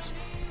dance.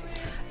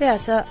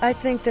 Yes, I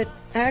think that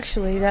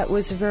actually that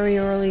was a very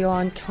early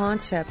on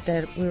concept,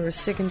 that we were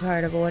sick and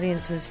tired of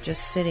audiences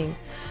just sitting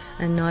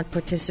and not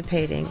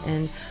participating.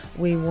 And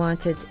we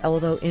wanted,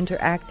 although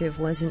interactive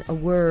wasn't a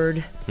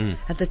word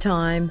at the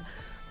time,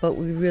 but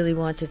we really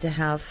wanted to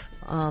have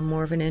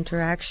more of an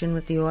interaction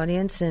with the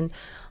audience. And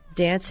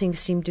dancing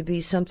seemed to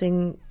be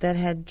something that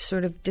had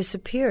sort of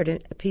disappeared.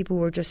 And people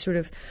were just sort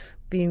of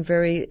being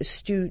very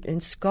astute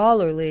and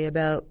scholarly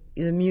about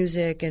the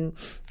music and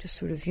just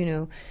sort of,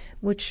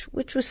 which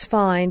was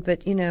fine,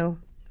 but,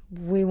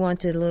 we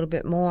wanted a little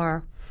bit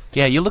more.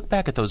 Yeah, you look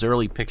back at those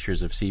early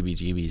pictures of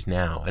CBGBs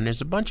now, and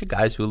there's a bunch of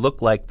guys who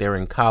look like they're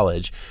in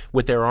college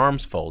with their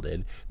arms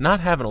folded,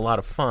 not having a lot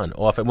of fun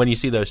often when you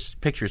see those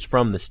pictures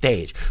from the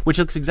stage, which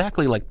looks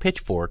exactly like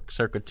Pitchfork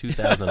circa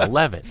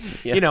 2011.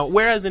 Yeah.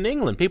 Whereas in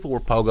England, people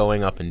were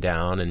pogoing up and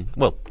down, and,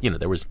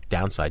 there was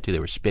downside, too. They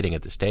were spitting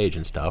at the stage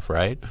and stuff,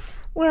 right?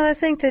 Well, I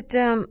think that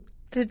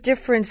the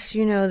difference,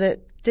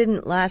 that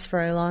didn't last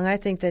very long, I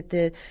think that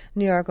the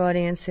New York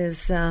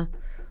audiences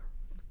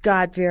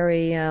got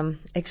very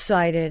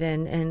excited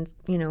and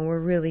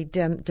were really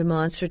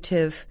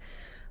demonstrative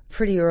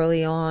pretty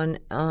early on.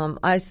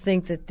 I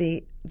think that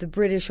the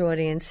British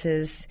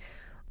audiences,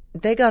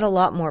 they got a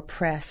lot more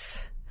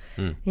press.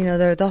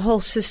 The whole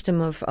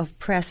system of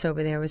press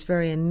over there was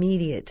very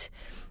immediate,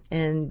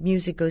 and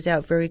music goes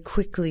out very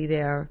quickly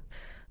there.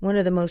 One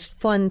of the most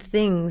fun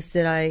things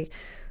that I,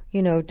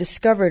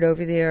 discovered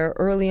over there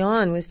early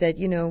on was that,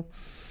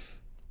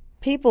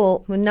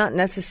 people would not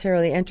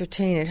necessarily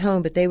entertain at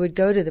home, but they would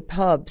go to the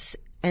pubs,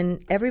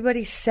 and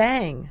everybody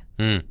sang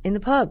in the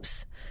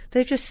pubs.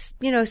 They just,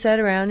 sat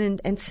around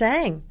and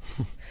sang.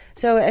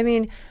 So,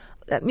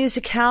 that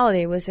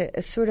musicality was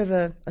a sort of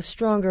a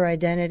stronger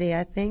identity,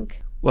 I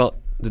think. Well,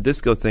 the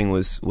disco thing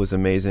was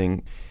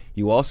amazing.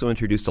 You also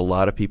introduced a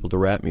lot of people to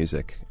rap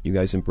music. You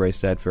guys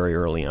embraced that very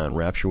early on.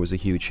 Rapture was a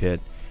huge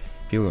hit.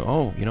 People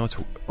go,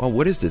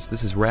 what is this?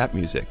 This is rap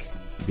music.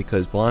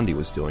 Because Blondie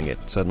was doing it.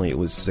 Suddenly it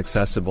was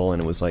accessible,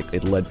 and it was like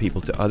it led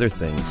people to other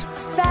things.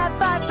 Fab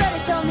Five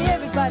Freddy told me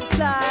everybody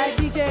slide.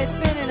 DJ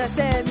spinning, I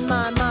said,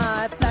 my,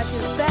 flash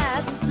is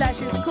fast,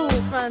 flash is cool.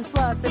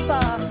 Francois, c'est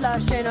pas,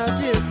 flash ain't no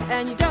do.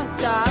 And you don't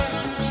stop,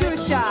 sure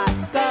shot.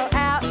 Go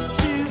out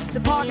to the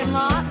parking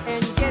lot,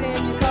 and you get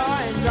in your car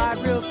and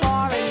drive real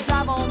far. And you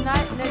drive all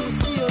night, and then you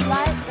see a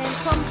light, and it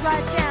comes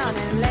right down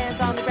and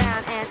lands on the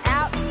ground. And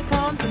out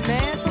comes a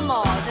man from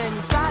Mars. And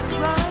you try to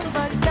run,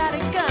 but he's got a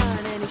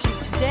gun, and he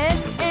shoots you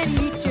dead, and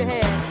he eats your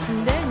head.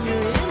 And then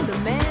you're in the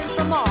man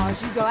from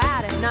Mars. You go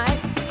out at night,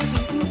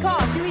 eating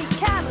cars. You eat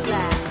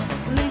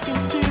Cadillacs,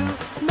 Lincolns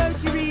too,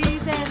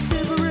 Mercuries and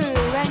Subaru.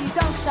 And you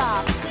don't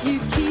stop, you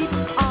keep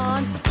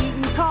on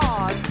eating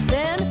cars.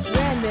 Then,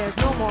 when there's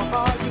no more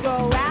cars, you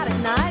go out at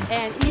night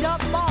and eat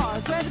up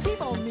bars where the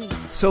people meet.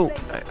 So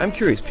I'm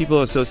curious.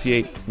 People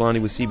associate Blondie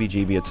with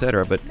CBGB,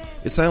 etc., but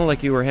it sounded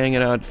like you were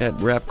hanging out at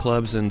rap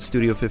clubs and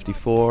Studio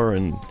 54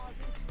 and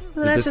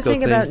Well, that's the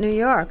thing about New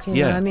York. You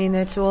know? I mean,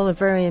 it's all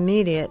very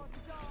immediate.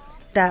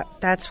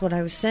 That's what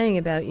I was saying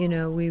about, you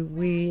know,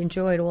 we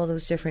enjoyed all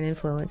those different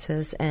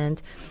influences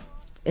and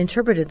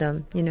interpreted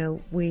them. You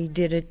know, we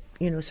did it,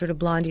 you know, sort of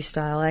Blondie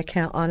style. I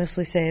can't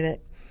honestly say that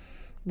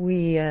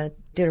we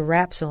did a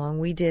rap song.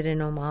 We did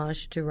an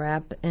homage to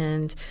rap,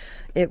 and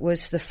it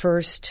was the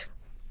first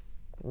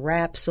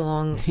rap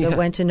song that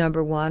went to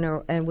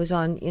 #1 and was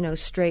on, you know,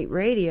 straight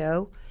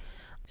radio.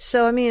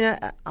 So, I mean,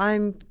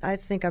 I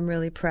think I'm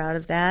really proud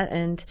of that,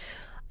 and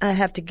I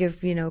have to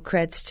give, you know,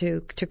 creds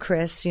to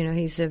Chris. You know,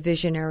 he's a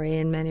visionary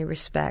in many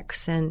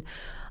respects, and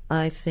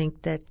I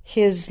think that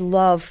his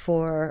love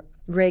for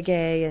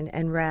reggae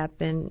and rap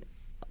and,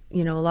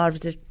 you know, a lot of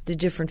the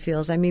different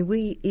feels. I mean,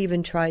 we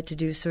even tried to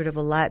do sort of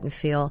a Latin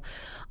feel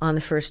on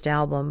the first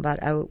album,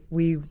 but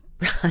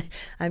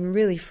I'm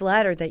really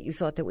flattered that you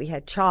thought that we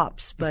had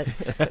chops, but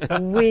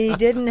we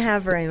didn't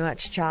have very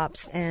much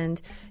chops.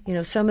 And, you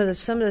know, some of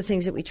the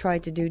things that we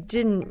tried to do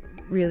didn't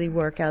really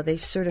work out. They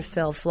sort of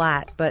fell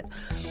flat, but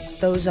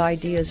those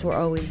ideas were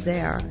always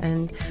there.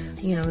 And,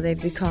 you know,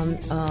 they've become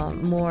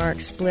more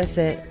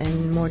explicit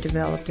and more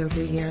developed over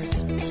the years.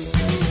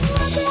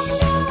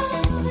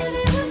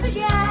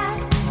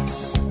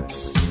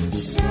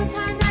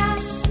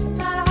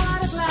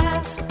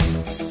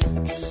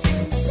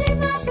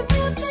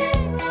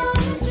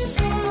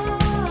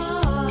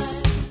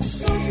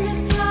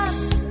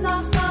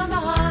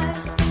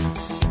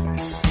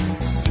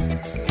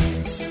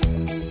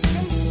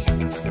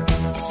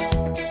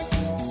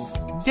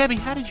 Debbie,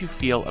 how did you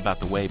feel about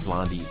the way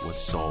Blondie was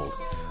sold?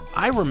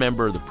 I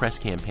remember the press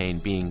campaign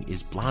being,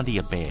 is Blondie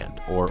a band?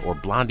 Or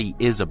Blondie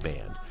is a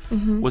band.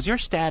 Mm-hmm. Was your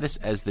status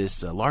as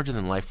this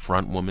larger-than-life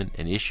front woman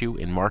an issue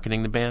in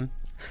marketing the band?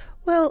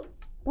 Well,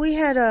 we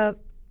had a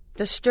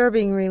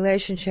disturbing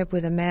relationship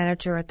with a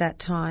manager at that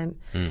time,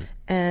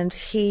 and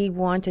he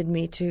wanted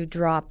me to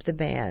drop the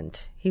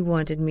band. He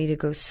wanted me to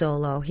go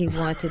solo. He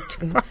wanted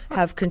to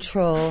have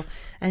control,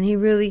 and he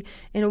really,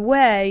 in a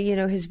way, you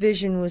know, his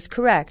vision was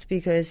correct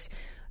because,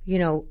 you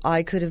know,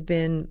 I could have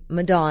been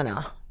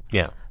Madonna.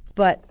 Yeah.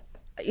 But,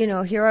 you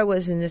know, here I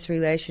was in this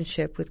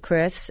relationship with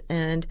Chris,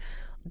 and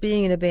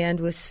being in a band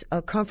was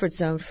a comfort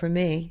zone for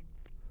me.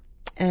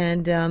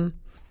 And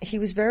he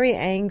was very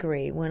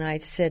angry when I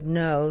said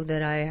no,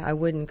 that I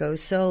wouldn't go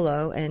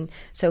solo. And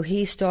so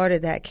he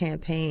started that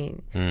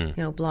campaign, you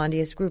know, Blondie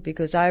as a group,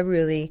 because I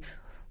really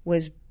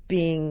was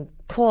being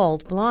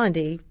called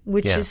Blondie,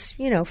 which is,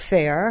 you know,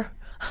 fair.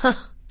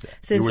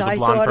 Since I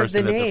thought of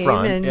the name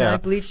and I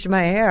bleached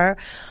my hair,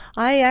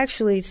 I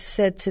actually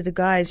said to the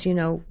guys, you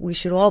know, we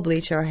should all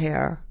bleach our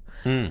hair.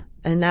 And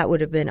that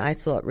would have been, I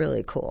thought,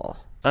 really cool.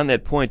 On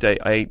that point,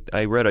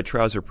 I read a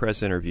Trouser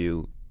Press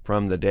interview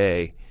from the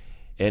day,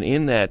 and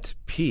in that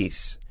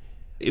piece,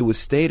 it was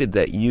stated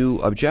that you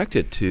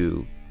objected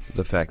to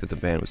the fact that the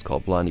band was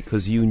called Blondie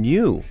because you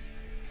knew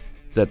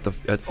that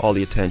all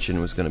the attention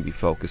was going to be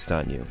focused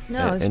on you.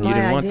 No, it's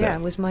my idea.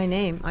 It was my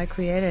name. I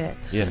created it.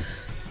 Yeah.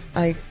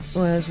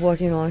 When I was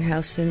walking along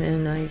Houston,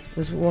 and I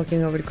was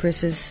walking over to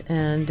Chris's,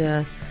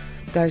 and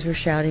guys were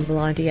shouting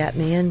Blondie at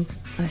me, and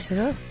I said,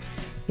 "Oh,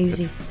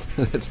 easy."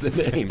 That's the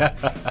name.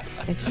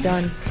 It's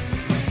done.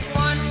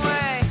 One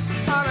way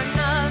or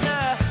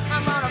another,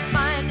 I'm gonna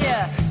find you.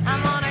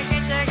 I'm gonna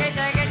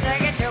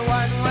get you.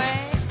 One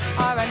way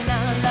or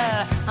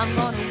another, I'm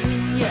gonna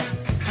win you.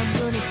 I'm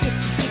gonna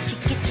get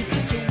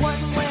you.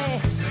 One way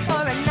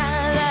or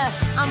another,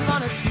 I'm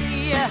gonna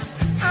see you.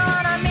 I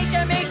wanna meet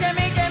you.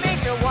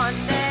 One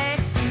day,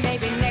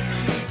 maybe next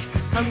week,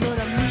 I'm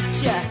gonna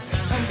meet you.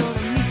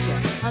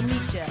 I'll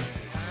meet you.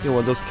 Yeah,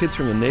 well, those kids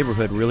from the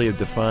neighborhood really have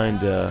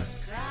defined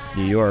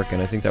New York,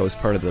 and I think that was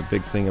part of the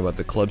big thing about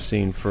the club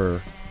scene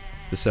for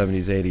the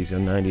 70s, 80s,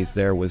 and 90s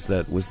there was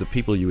the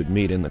people you would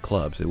meet in the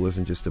clubs. It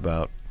wasn't just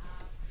about,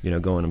 you know,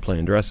 going and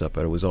playing dress-up,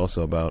 but it was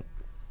also about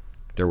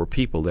there were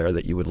people there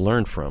that you would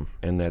learn from,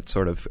 and that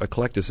sort of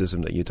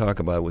eclecticism that you talk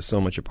about was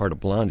so much a part of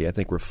Blondie, I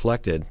think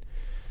reflected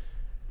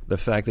the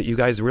fact that you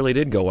guys really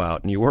did go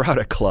out and you were out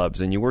at clubs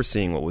and you were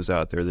seeing what was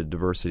out there, the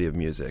diversity of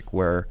music,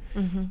 where,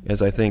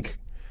 as I think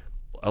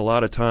a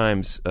lot of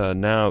times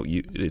now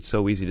it's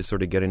so easy to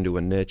sort of get into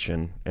a niche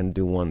and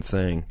do one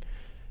thing,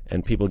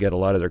 and people get a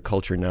lot of their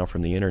culture now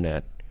from the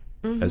internet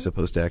as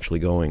opposed to actually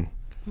going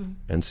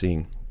and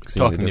seeing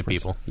talking to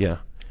people. Yeah.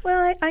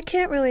 Well, I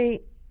can't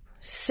really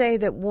say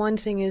that one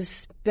thing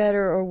is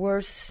better or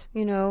worse,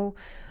 you know.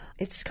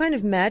 It's kind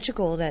of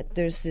magical that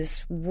there's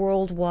this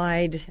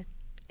worldwide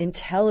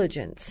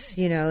intelligence,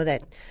 you know,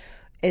 that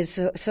is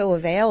so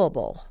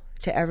available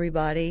to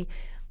everybody.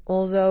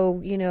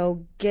 Although, you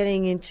know,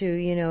 getting into,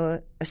 you know,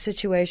 a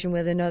situation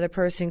with another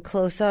person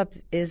close up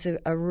is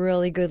a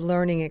really good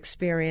learning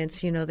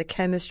experience. You know, the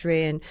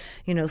chemistry and,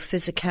 you know,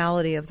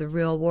 physicality of the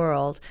real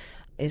world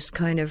is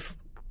kind of,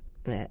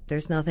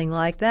 there's nothing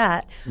like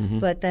that.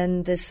 But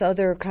then this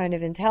other kind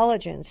of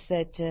intelligence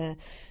that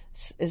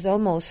is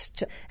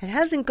almost, it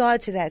hasn't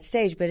got to that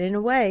stage, but in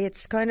a way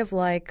it's kind of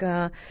like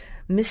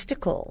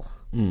mystical,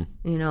 you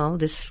know,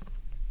 this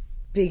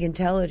big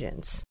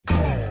intelligence.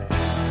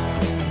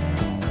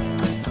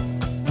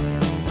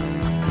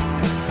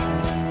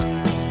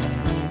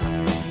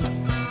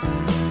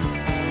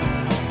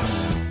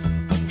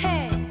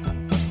 Hey,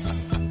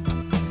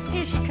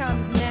 here she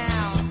comes now.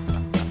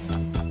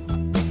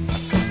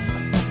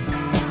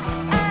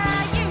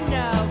 You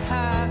know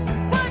her.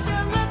 Would you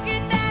look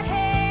at that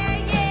hair?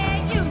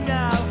 Yeah, you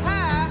know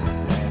her.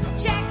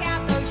 Check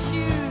out those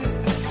shoes.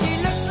 She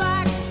looks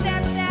like she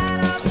stepped out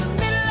of the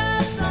middle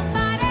of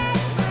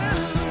somebody's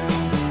cruise.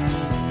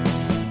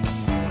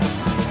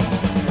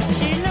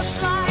 She looks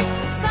like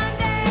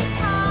Sunday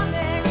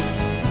comics.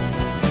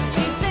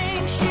 She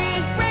thinks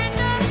she's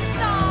Brenda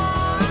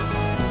Starr.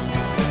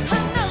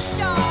 Her nose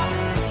job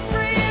is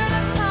real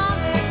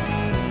atomic.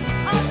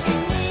 All she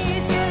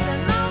needs is a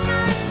long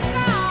night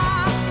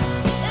scar.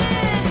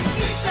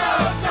 She's so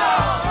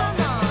dull. Come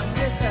on,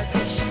 rip her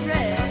to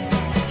shreds.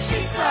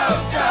 She's so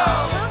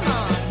dull. Come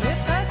on,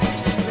 rip her to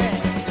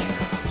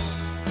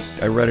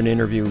shreds. I read an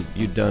interview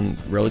you'd done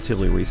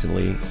relatively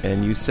recently,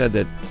 and you said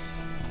that,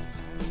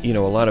 you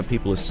know, a lot of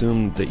people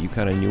assumed that you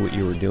kind of knew what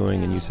you were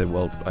doing, and you said,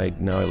 well,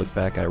 now I look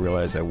back, I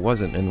realize I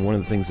wasn't. And one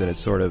of the things that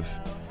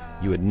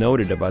you had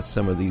noted about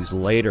some of these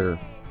later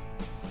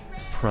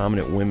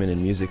prominent women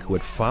in music who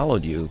had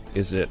followed you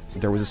is that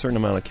there was a certain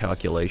amount of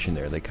calculation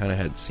there. They kind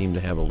of seemed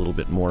to have a little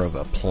bit more of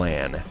a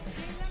plan,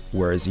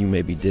 whereas you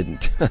maybe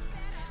didn't.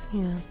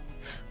 Yeah.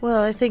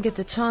 Well, I think at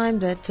the time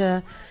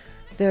that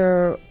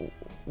there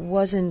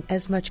wasn't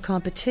as much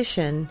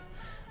competition.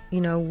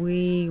 You know,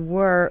 we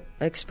were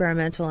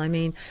experimental. I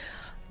mean,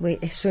 we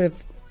sort of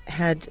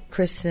had,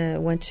 Chris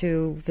went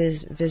to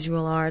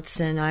visual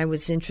arts, and I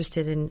was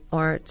interested in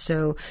art,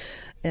 so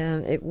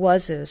it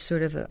was a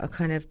sort of a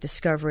kind of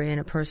discovery in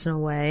a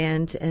personal way,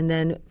 and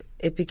then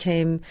it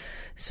became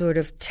sort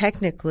of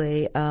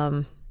technically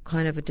kind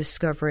of a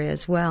discovery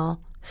as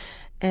well.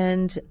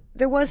 And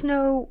there was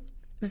no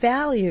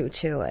value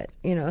to it,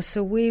 you know,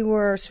 so we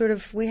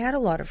had a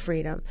lot of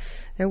freedom.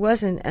 There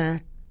wasn't an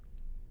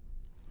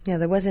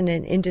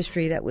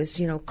industry that was,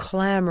 you know,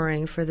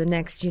 clamoring for the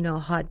next, you know,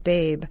 hot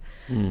babe.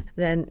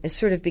 Then it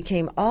sort of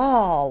became,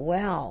 oh,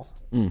 well,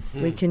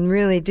 we can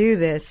really do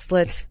this.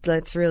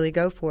 Let's really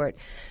go for it.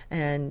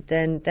 And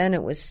then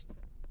it was,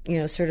 you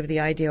know, sort of the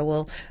idea,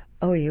 well,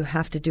 oh, you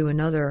have to do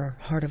another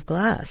Heart of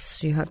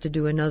Glass. You have to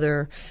do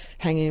another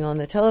Hanging on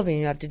the Television.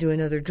 You have to do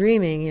another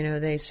Dreaming. You know,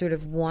 they sort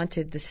of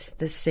wanted the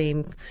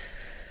same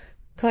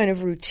kind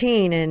of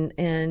routine,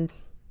 and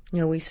you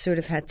know, we sort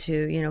of had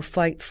to, you know,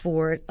 fight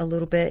for it a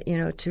little bit, you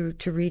know, to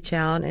reach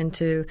out and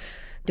to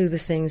do the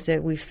things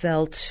that we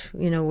felt,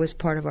 you know, was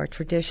part of our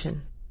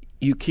tradition.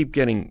 You keep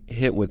getting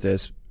hit with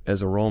this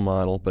as a role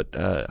model, but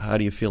how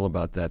do you feel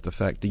about that? The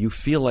fact, do you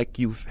feel like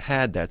you've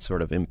had that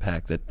sort of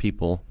impact that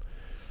people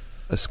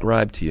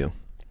ascribe to you?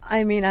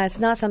 I mean, it's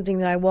not something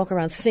that I walk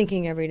around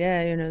thinking every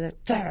day, you know,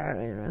 that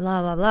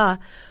blah, blah, blah.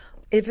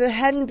 If it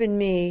hadn't been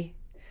me,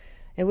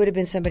 it would have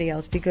been somebody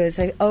else, because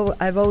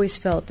I've always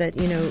felt that,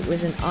 you know, it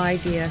was an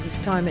idea whose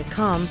time had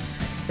come,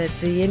 that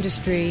the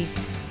industry,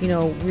 you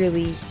know,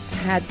 really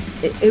had,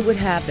 it would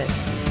happen.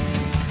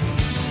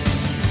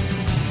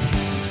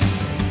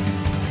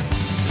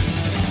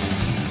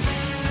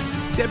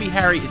 Debbie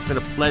Harry, it's been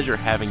a pleasure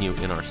having you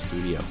in our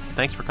studio.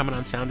 Thanks for coming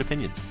on Sound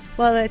Opinions.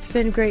 Well, it's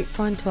been great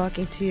fun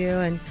talking to you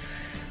and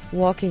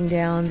walking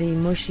down the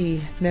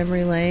mushy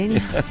memory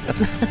lane.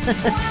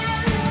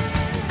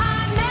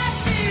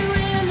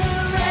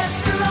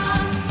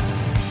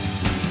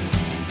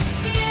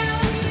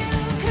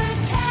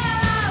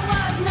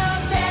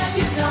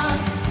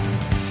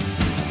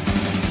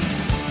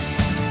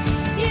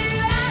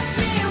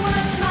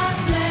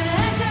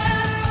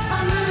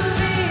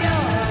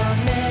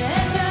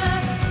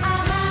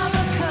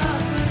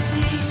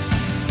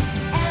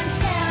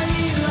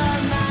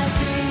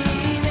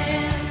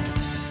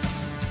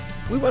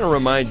 We want to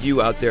remind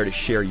you out there to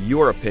share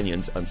your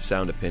opinions on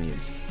Sound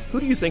Opinions. Who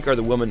do you think are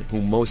the women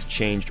who most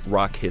changed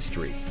rock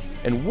history?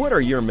 And what are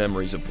your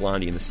memories of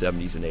Blondie in the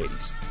 70s and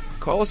 80s?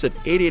 Call us at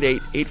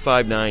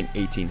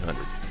 888-859-1800.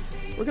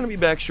 We're going to be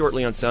back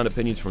shortly on Sound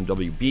Opinions from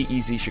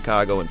WBEZ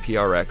Chicago and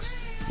PRX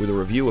with a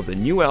review of the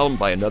new album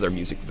by another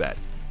music vet,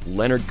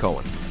 Leonard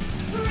Cohen.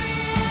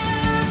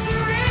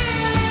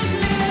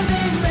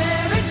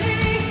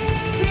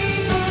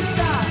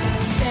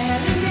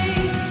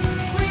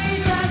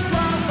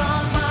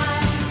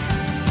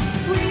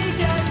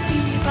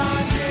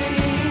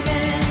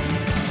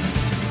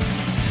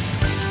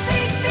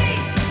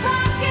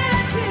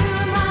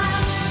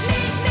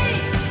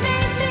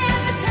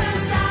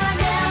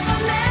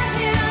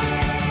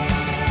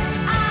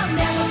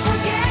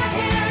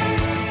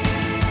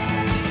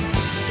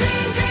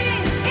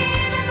 Dream,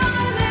 even for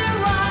a little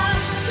while.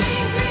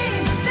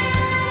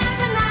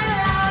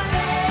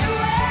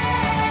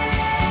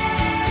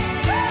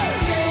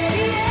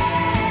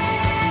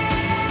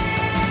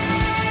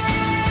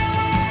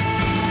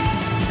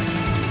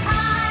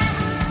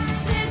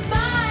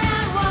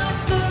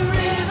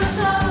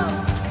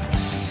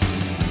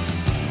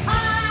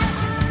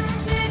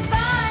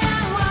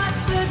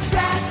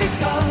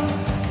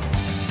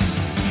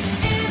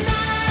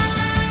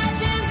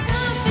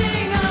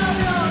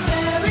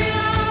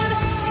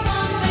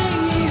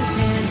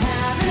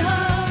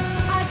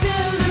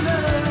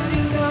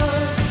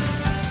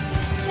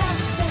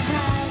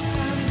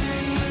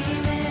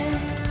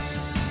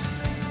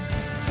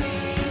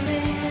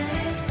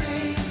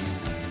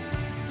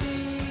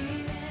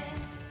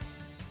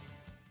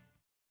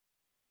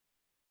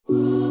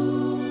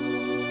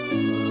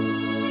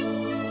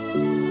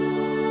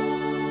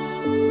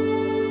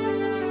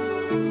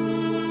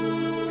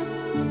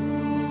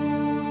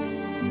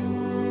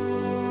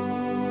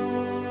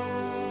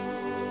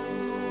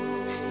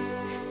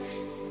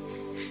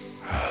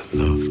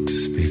 love to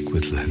speak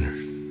with Leonard.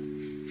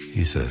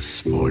 He's a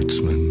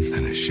sportsman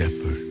and a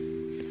shepherd.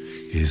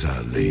 He's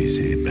a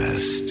lazy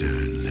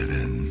bastard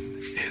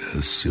living in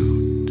a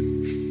suit.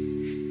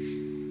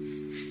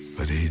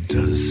 But he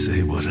does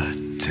say what I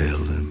tell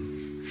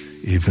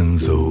him, even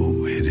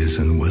though it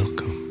isn't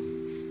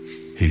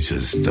welcome. He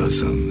just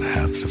doesn't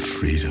have the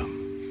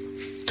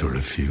freedom to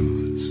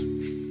refuse.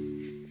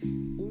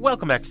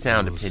 Welcome back to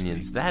Sound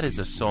Opinions. That is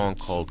a song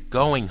called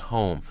Going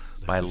Home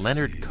by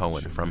Leonard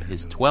Cohen from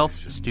his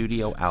 12th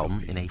studio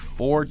album in a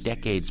 4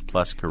 decades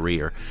plus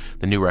career.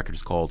 The new record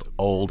is called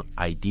Old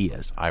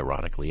Ideas,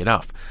 ironically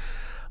enough.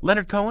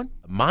 Leonard Cohen,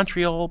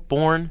 Montreal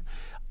born,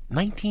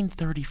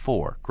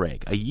 1934,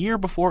 Greg, a year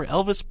before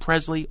Elvis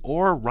Presley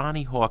or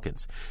Ronnie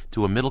Hawkins,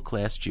 to a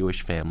middle-class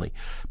Jewish family.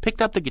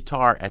 Picked up the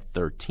guitar at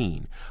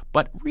 13,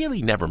 but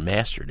really never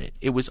mastered it.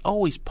 It was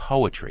always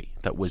poetry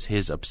that was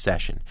his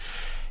obsession.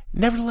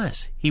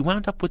 Nevertheless, he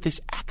wound up with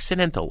this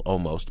accidental,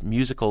 almost,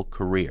 musical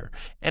career.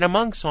 And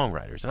among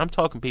songwriters, and I'm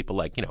talking people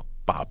like,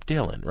 Bob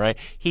Dylan, right?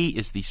 He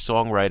is the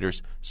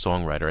songwriter's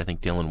songwriter. I think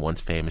Dylan once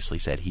famously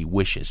said he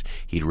wishes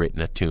he'd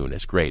written a tune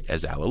as great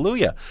as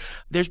Hallelujah.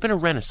 There's been a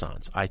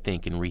renaissance, I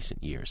think, in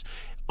recent years.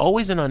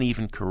 Always an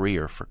uneven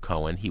career for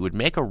Cohen. He would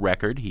make a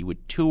record, he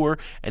would tour,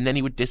 and then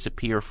he would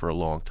disappear for a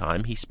long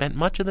time. He spent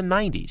much of the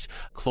 90s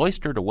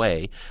cloistered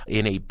away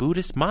in a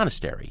Buddhist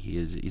monastery.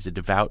 He's a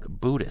devout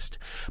Buddhist.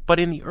 But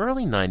in the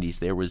early 90s,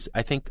 there was,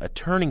 I think, a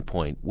turning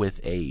point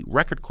with a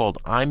record called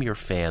I'm Your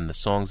Fan, the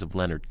songs of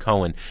Leonard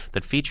Cohen,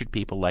 that featured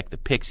people like the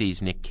Pixies,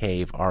 Nick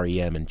Cave,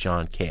 R.E.M., and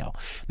John Cale.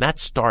 And that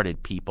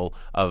started people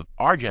of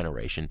our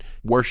generation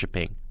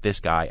worshiping this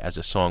guy as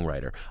a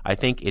songwriter. I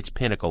think its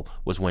pinnacle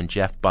was when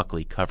Jeff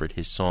Buckley covered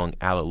his song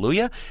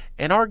Hallelujah,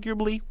 and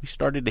arguably we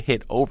started to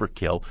hit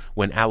overkill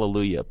when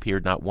Hallelujah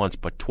appeared not once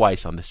but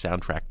twice on the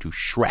soundtrack to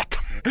Shrek.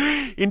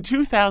 In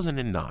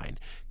 2009,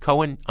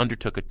 Cohen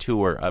undertook a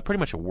tour, pretty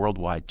much a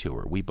worldwide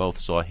tour. We both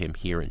saw him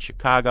here in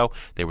Chicago.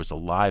 There was a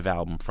live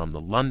album from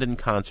the London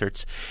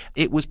concerts.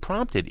 It was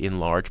prompted in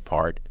large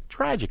part,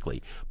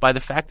 tragically, by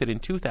the fact that in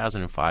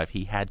 2005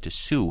 he had to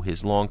sue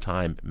his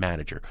longtime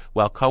manager.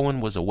 While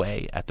Cohen was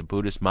away at the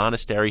Buddhist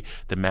monastery,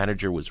 the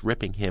manager was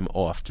ripping him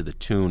off to the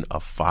tune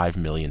of $5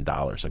 million,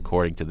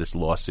 according to this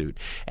lawsuit.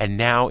 And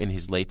now, in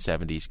his late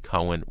 70s,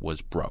 Cohen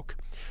was broke.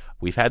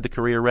 We've had the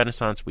career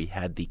renaissance. We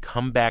had the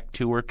comeback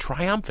tour,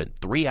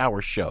 triumphant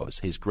 3-hour shows,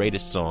 his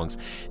greatest songs.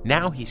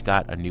 Now he's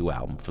got a new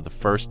album for the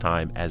first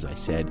time, as I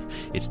said.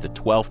 It's the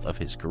 12th of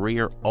his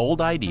career,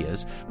 Old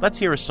Ideas. Let's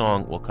hear a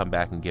song. We'll come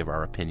back and give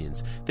our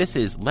opinions. This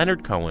is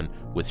Leonard Cohen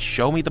with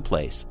Show Me the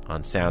Place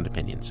on Sound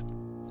Opinions.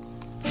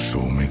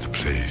 Show me the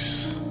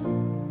place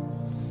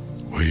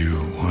where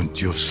you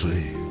want your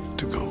slave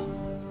to go.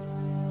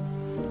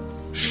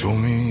 Show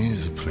me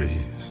the place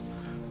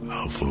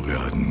I've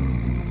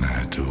forgotten,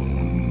 I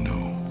don't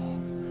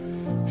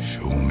know.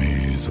 Show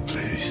me the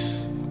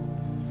place,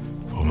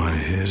 for my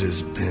head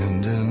is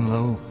bending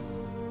low.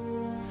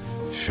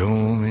 Show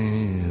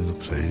me the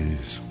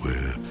place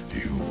where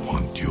you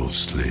want your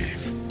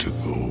slave to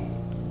go.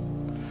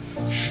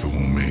 Show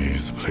me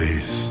the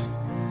place,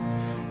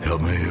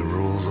 help me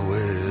roll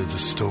away the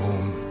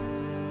storm.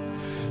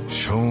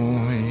 Show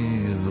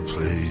me the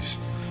place,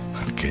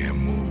 I can't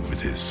move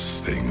this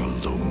thing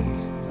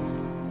alone.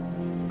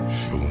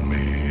 Show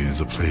me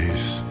the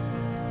place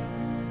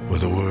where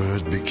the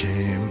word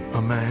became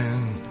a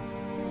man.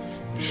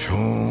 Show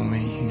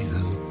me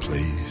the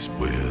place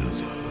where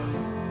the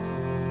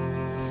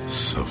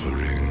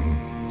suffering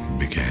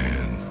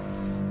began.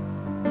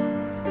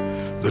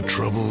 The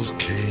troubles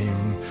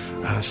came,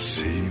 I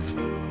saved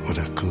what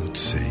I could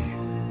save.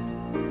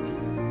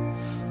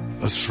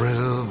 A thread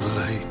of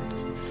light,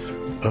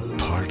 a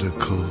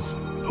particle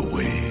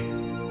away.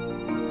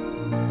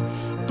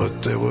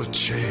 But there were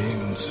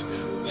chains,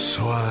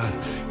 so I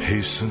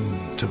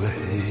hastened to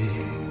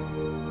behave.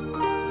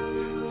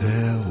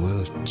 There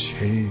were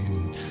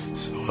chains,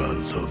 so I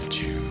loved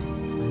you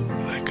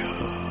like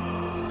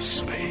a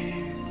slave.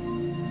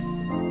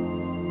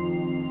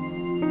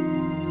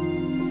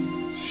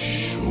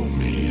 Show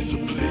me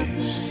the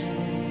place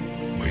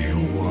where you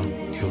want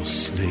your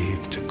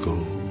slave to go.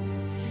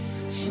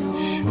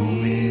 Show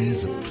me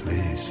the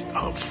place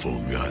I've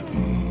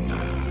forgotten,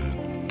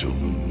 I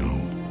don't know.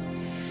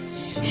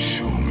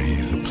 Show me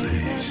the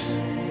place,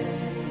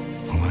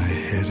 for my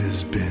head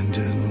is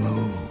bending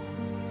low.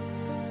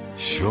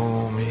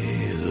 Show me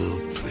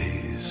the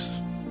place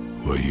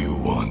where you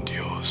want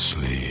your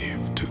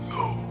slave to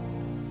go.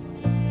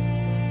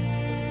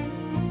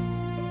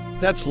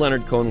 That's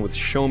Leonard Cohen with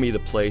Show Me the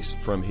Place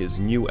from his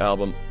new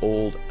album,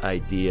 Old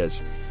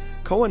Ideas.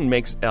 Cohen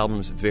makes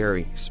albums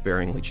very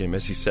sparingly, Jim.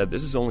 As he said,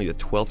 this is only the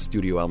 12th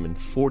studio album in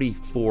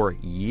 44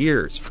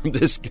 years from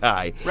this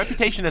guy.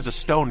 Reputation as a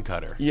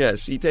stonecutter.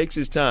 Yes, he takes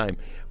his time.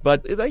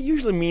 But that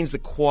usually means the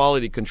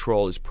quality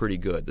control is pretty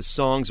good. The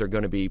songs are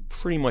going to be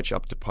pretty much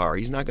up to par.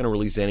 He's not going to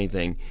release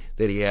anything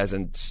that he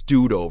hasn't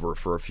stewed over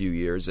for a few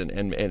years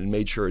and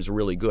made sure is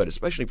really good,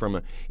 especially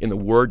in the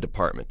word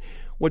department.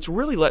 What's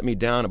really let me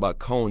down about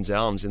Cohen's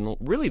albums in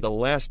really the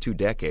last 2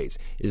 decades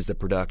is the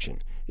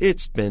production.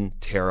 It's been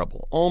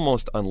terrible,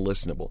 almost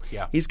unlistenable.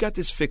 Yeah. He's got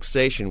this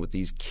fixation with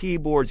these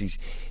keyboards,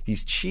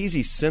 these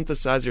cheesy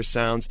synthesizer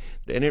sounds,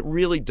 and it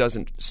really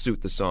doesn't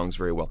suit the songs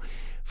very well.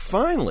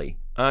 Finally,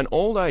 on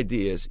Old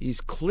Ideas, he's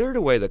cleared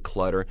away the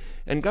clutter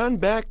and gone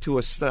back to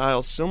a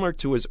style similar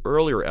to his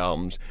earlier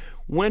albums,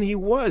 when he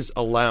was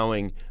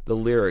allowing the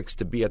lyrics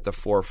to be at the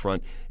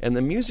forefront and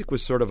the music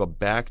was sort of a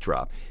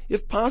backdrop.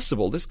 If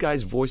possible, this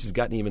guy's voice has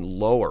gotten even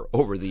lower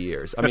over the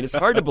years. I mean, it's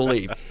hard to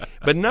believe.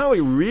 But now he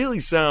really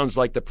sounds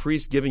like the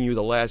priest giving you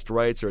the last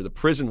rites or the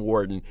prison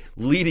warden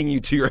leading you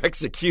to your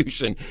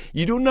execution.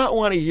 You do not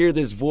want to hear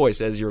this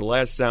voice as your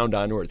last sound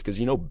on earth because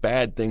you know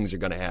bad things are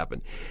going to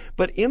happen.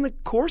 But in the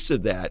course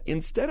of that,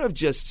 instead of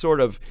just sort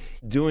of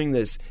doing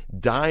this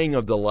dying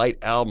of the light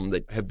album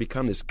that have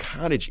become this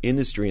cottage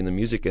industry in the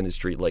music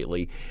industry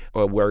lately,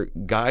 where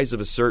guys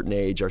of a certain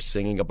age are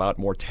singing about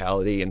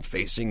mortality and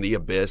facing the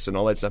abyss and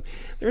all that stuff,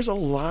 there's a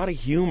lot of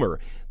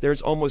humor.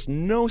 There's almost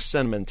no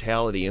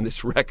sentimentality in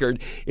this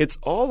record. It's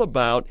all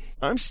about,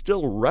 I'm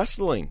still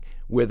wrestling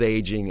with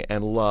aging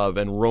and love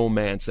and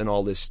romance and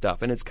all this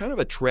stuff. And it's kind of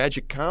a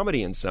tragic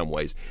comedy in some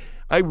ways.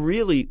 I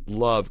really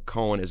love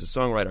Cohen as a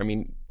songwriter. I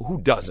mean, who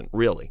doesn't,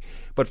 really?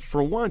 But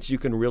for once, you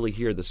can really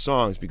hear the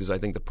songs because I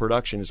think the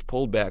production is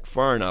pulled back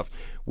far enough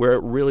where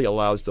it really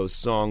allows those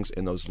songs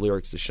and those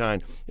lyrics to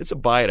shine. It's a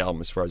buy-it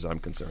album as far as I'm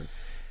concerned.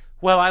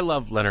 Well, I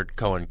love Leonard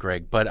Cohen,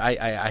 Greg, but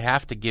I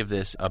have to give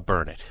this a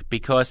burn it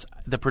because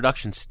the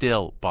production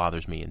still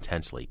bothers me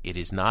intensely. It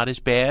is not as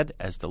bad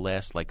as the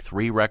last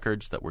 3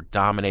 records that were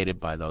dominated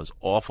by those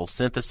awful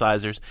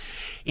synthesizers.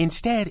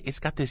 Instead, it's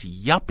got this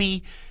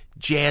yuppie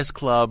jazz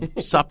club,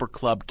 supper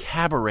club,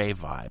 cabaret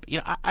vibe. You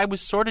know, I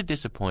was sort of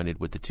disappointed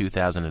with the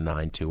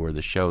 2009 tour,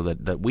 the show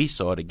that we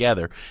saw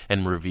together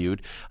and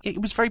reviewed.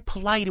 It was very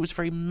polite. It was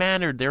very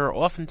mannered. There are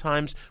often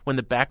times when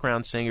the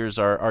background singers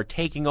are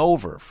taking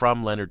over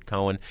from Leonard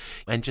Cohen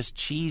and just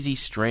cheesy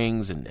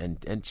strings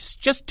and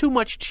just too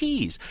much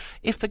cheese.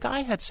 If the guy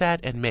had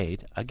sat and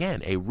made,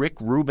 again, a Rick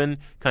Rubin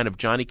kind of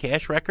Johnny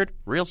Cash record,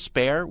 real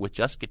spare with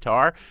just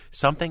guitar,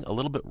 something a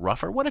little bit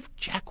rougher, what if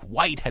Jack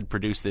White had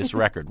produced this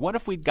record? What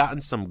if we'd gotten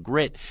some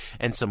grit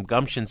and some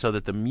gumption so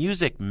that the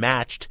music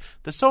matched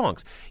the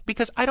songs?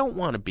 Because I don't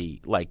want to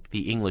be like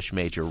the English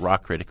major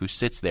rock critic who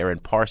sits there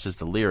and parses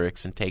the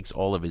lyrics and takes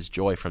all of his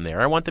joy from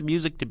there. I want the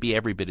music to be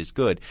every bit as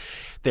good.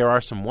 There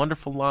are some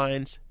wonderful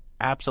lines,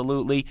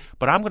 absolutely,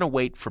 but I'm going to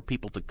wait for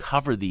people to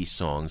cover these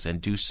songs and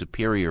do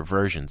superior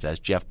versions, as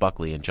Jeff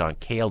Buckley and John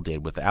Cale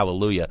did with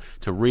Hallelujah,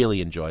 to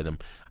really enjoy them.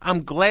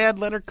 I'm glad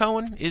Leonard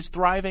Cohen is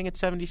thriving at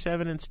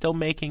 77 and still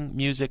making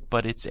music,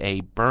 but it's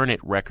a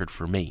burn-it record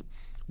for me.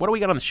 What do we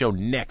got on the show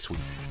next week?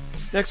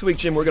 Next week,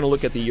 Jim, we're going to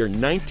look at the year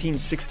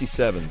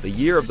 1967, the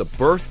year of the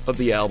birth of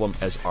the album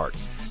as art.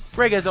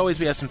 Greg, as always,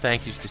 we have some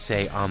thank yous to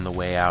say on the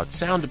way out.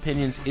 Sound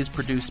Opinions is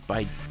produced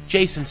by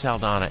Jason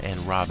Saldana and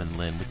Robin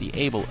Lynn with the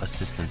able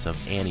assistance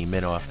of Annie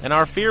Minoff. And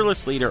our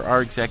fearless leader,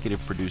 our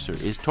executive producer,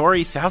 is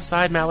Tori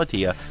Southside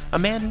Malatia, a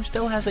man who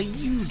still has a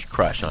huge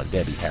crush on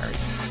Debbie Harry.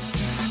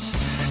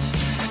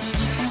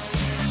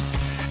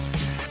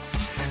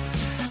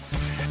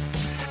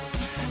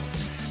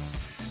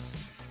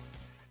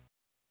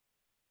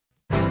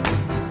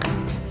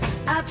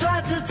 I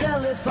tried to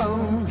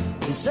telephone,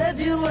 you said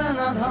you were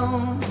not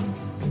home.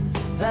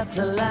 That's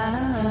a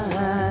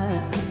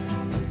lie,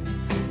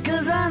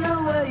 'cause I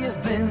know where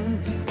you've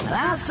been.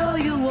 I saw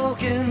you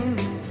walking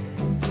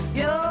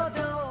your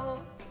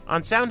door.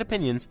 On Sound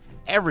Opinions,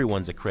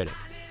 everyone's a critic.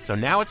 So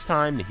now it's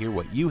time to hear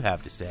what you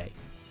have to say.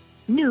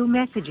 New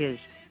messages.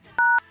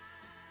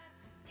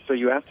 So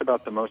you asked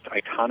about the most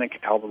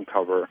iconic album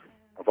cover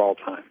of all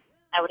time.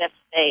 I would have to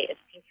say it's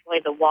Pink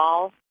Floyd, The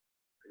Wall.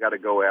 I got to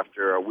go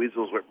after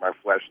Weasels With My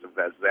Flesh,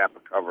 that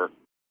Zappa cover.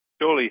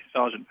 Surely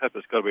Sgt.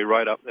 Pepper's got to be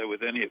right up there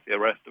with any of the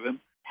rest of him.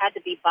 It had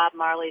to be Bob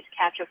Marley's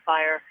Catch a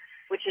Fire,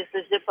 which is the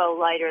Zippo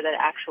lighter that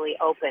actually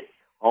opened.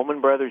 Allman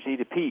Brothers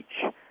Eat a Peach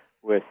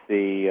with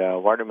the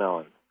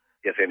watermelon.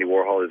 Yes, Andy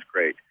Warhol is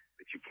great,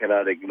 but you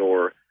cannot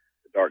ignore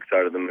The Dark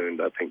Side of the Moon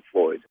by Pink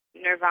Floyd.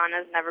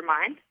 Nirvana's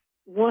Nevermind.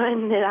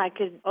 One that I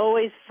could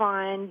always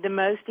find the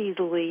most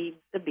easily,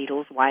 the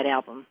Beatles' White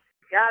Album.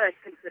 Gotta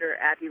consider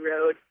Abbey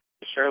Road.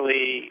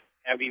 Surely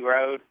Abbey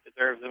Road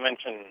deserves a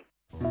mention.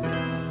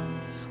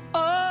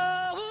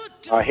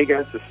 Hey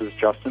guys, this is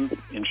Justin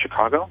in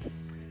Chicago.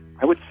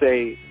 I would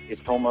say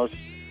it's almost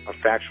a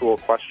factual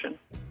question.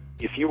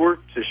 If you were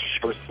to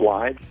show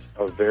slides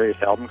of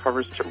various album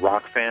covers to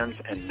rock fans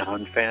and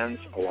non-fans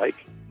alike,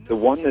 the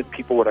one that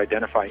people would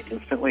identify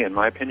instantly, in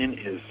my opinion,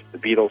 is the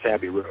Beatles'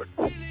 Abbey Road.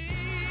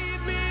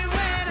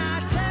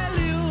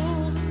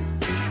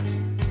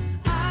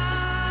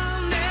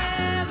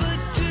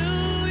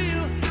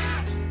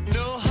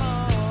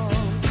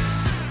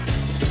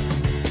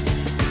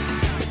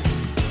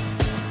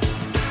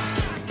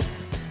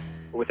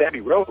 With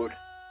Abbey Road,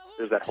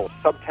 there's that whole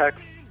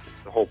subtext,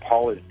 the whole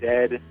Paul is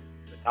dead,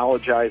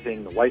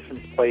 mythologizing, the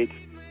license plates,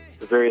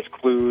 the various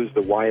clues,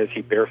 the why is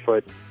he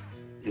barefoot,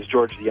 is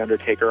George the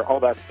Undertaker, all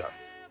that stuff.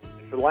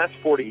 for the last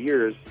 40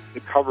 years, the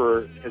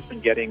cover has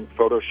been getting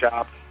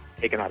photoshopped,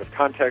 taken out of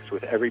context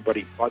with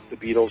everybody but the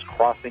Beatles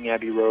crossing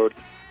Abbey Road.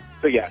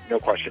 So yeah, no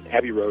question,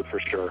 Abbey Road for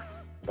sure,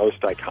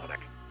 most iconic.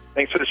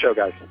 Thanks for the show,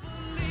 guys.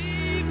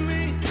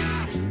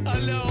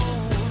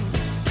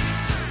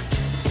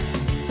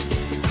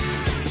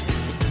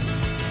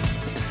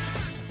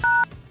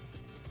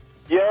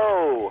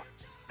 Yo,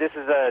 this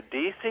is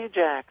D.C.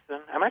 Jackson.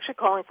 I'm actually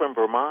calling from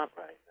Vermont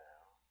right now.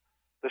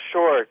 The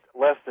short,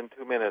 less than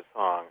 2-minute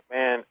song.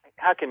 Man,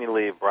 how can you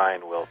leave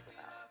Brian Wilson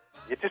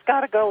out? You just got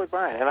to go with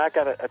Brian. And I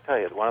tell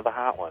you, one of the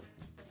hot ones,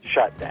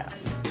 Shut Down.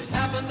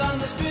 Happened on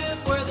the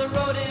strip where the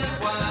road is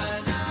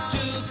wide.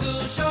 Two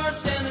cool shorts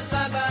standing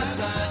side by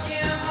side.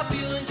 Yeah, my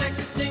fuel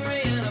injected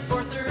Stingray and a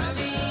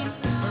 413.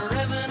 We're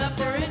revving up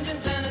our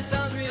engines and it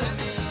sounds real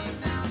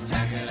mean.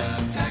 Tack it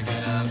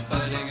up,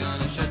 buddy,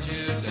 gonna shut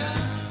you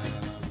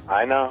down.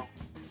 I know.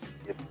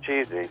 It's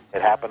cheesy.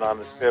 It happened on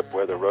the strip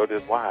where the road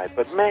is wide.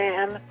 But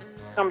man,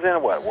 comes in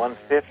at what,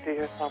 150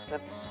 or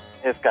something?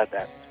 It's got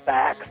that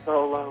sax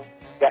solo.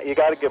 You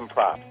got to give him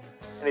props.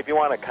 And if you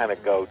want to kind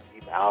of go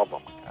deep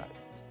album cut,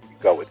 you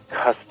go with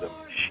Custom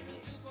Machine.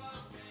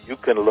 You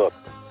can look,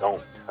 but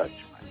don't touch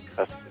my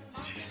Custom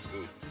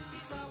Machine.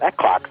 That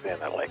clocks in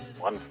at like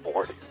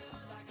 140.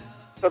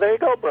 So there you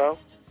go, bro.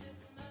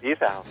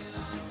 Peace out.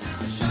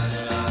 Shut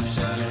it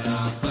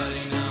off,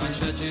 buddy, now I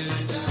shut you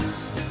down.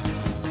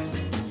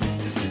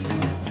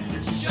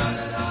 Shut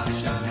it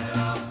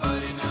off,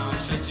 buddy, now I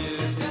shut you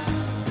down.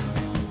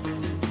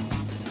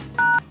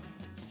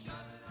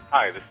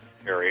 Hi, this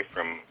is Terry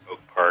from Oak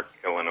Park,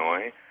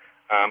 Illinois.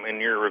 In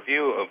your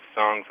review of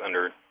songs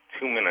under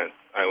 2 minutes,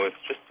 I was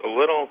just a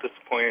little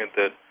disappointed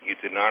that you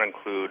did not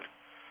include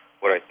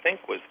what I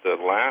think was the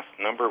last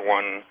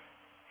 #1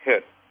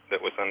 hit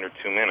that was under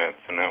 2 minutes,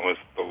 and that was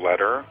The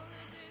Letter,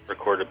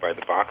 recorded by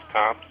the Box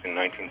Tops in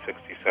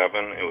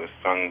 1967. It was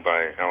sung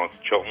by Alex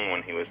Chilton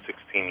when he was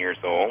 16 years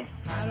old.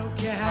 I don't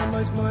care how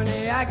much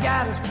money I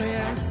gotta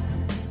spend.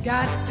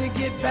 Got to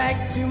get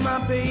back to my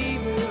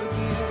baby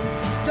again.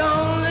 The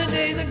only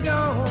days are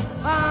gone,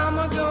 I'm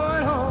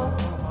a-going home.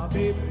 My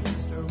baby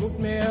just wrote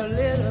me a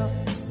letter.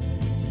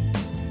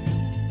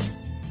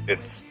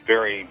 Its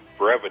very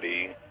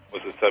brevity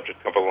was the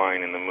subject of a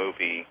line in the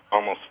movie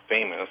Almost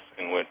Famous,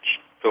 in which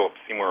Philip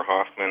Seymour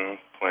Hoffman,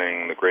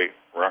 playing the great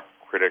rock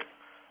critic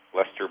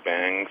Lester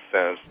Bangs,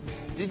 says,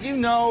 Did you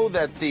know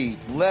that the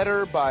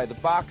Letter by the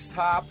Box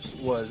Tops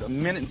was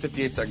 1 minute and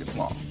 58 seconds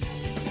long?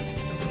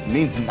 It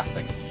means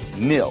nothing.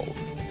 Nil.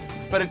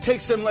 But it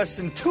takes them less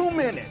than 2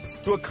 minutes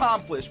to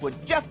accomplish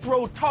what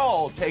Jethro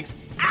Tull takes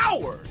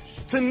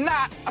hours to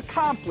not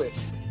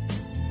accomplish.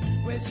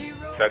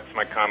 That's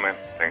my comment.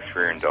 Thanks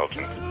for your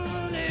indulgence.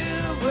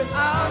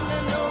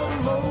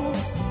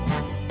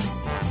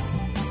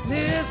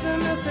 Listen,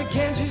 mister,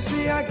 can't you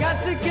see I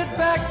got to get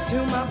back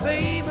to my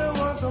baby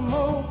once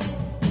more?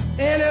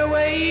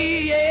 Anyway,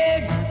 yeah,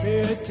 give me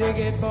a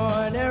ticket for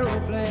an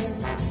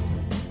aeroplane.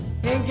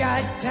 Ain't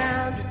got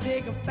time to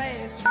take a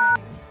fast train.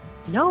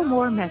 No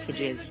more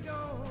messages.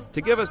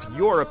 To give us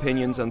your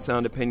opinions on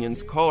Sound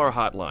Opinions, call our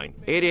hotline,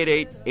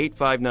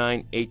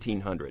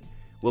 888-859-1800.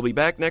 We'll be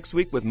back next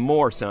week with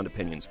more Sound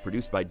Opinions,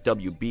 produced by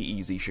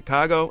WBEZ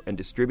Chicago and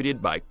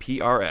distributed by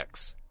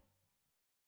PRX.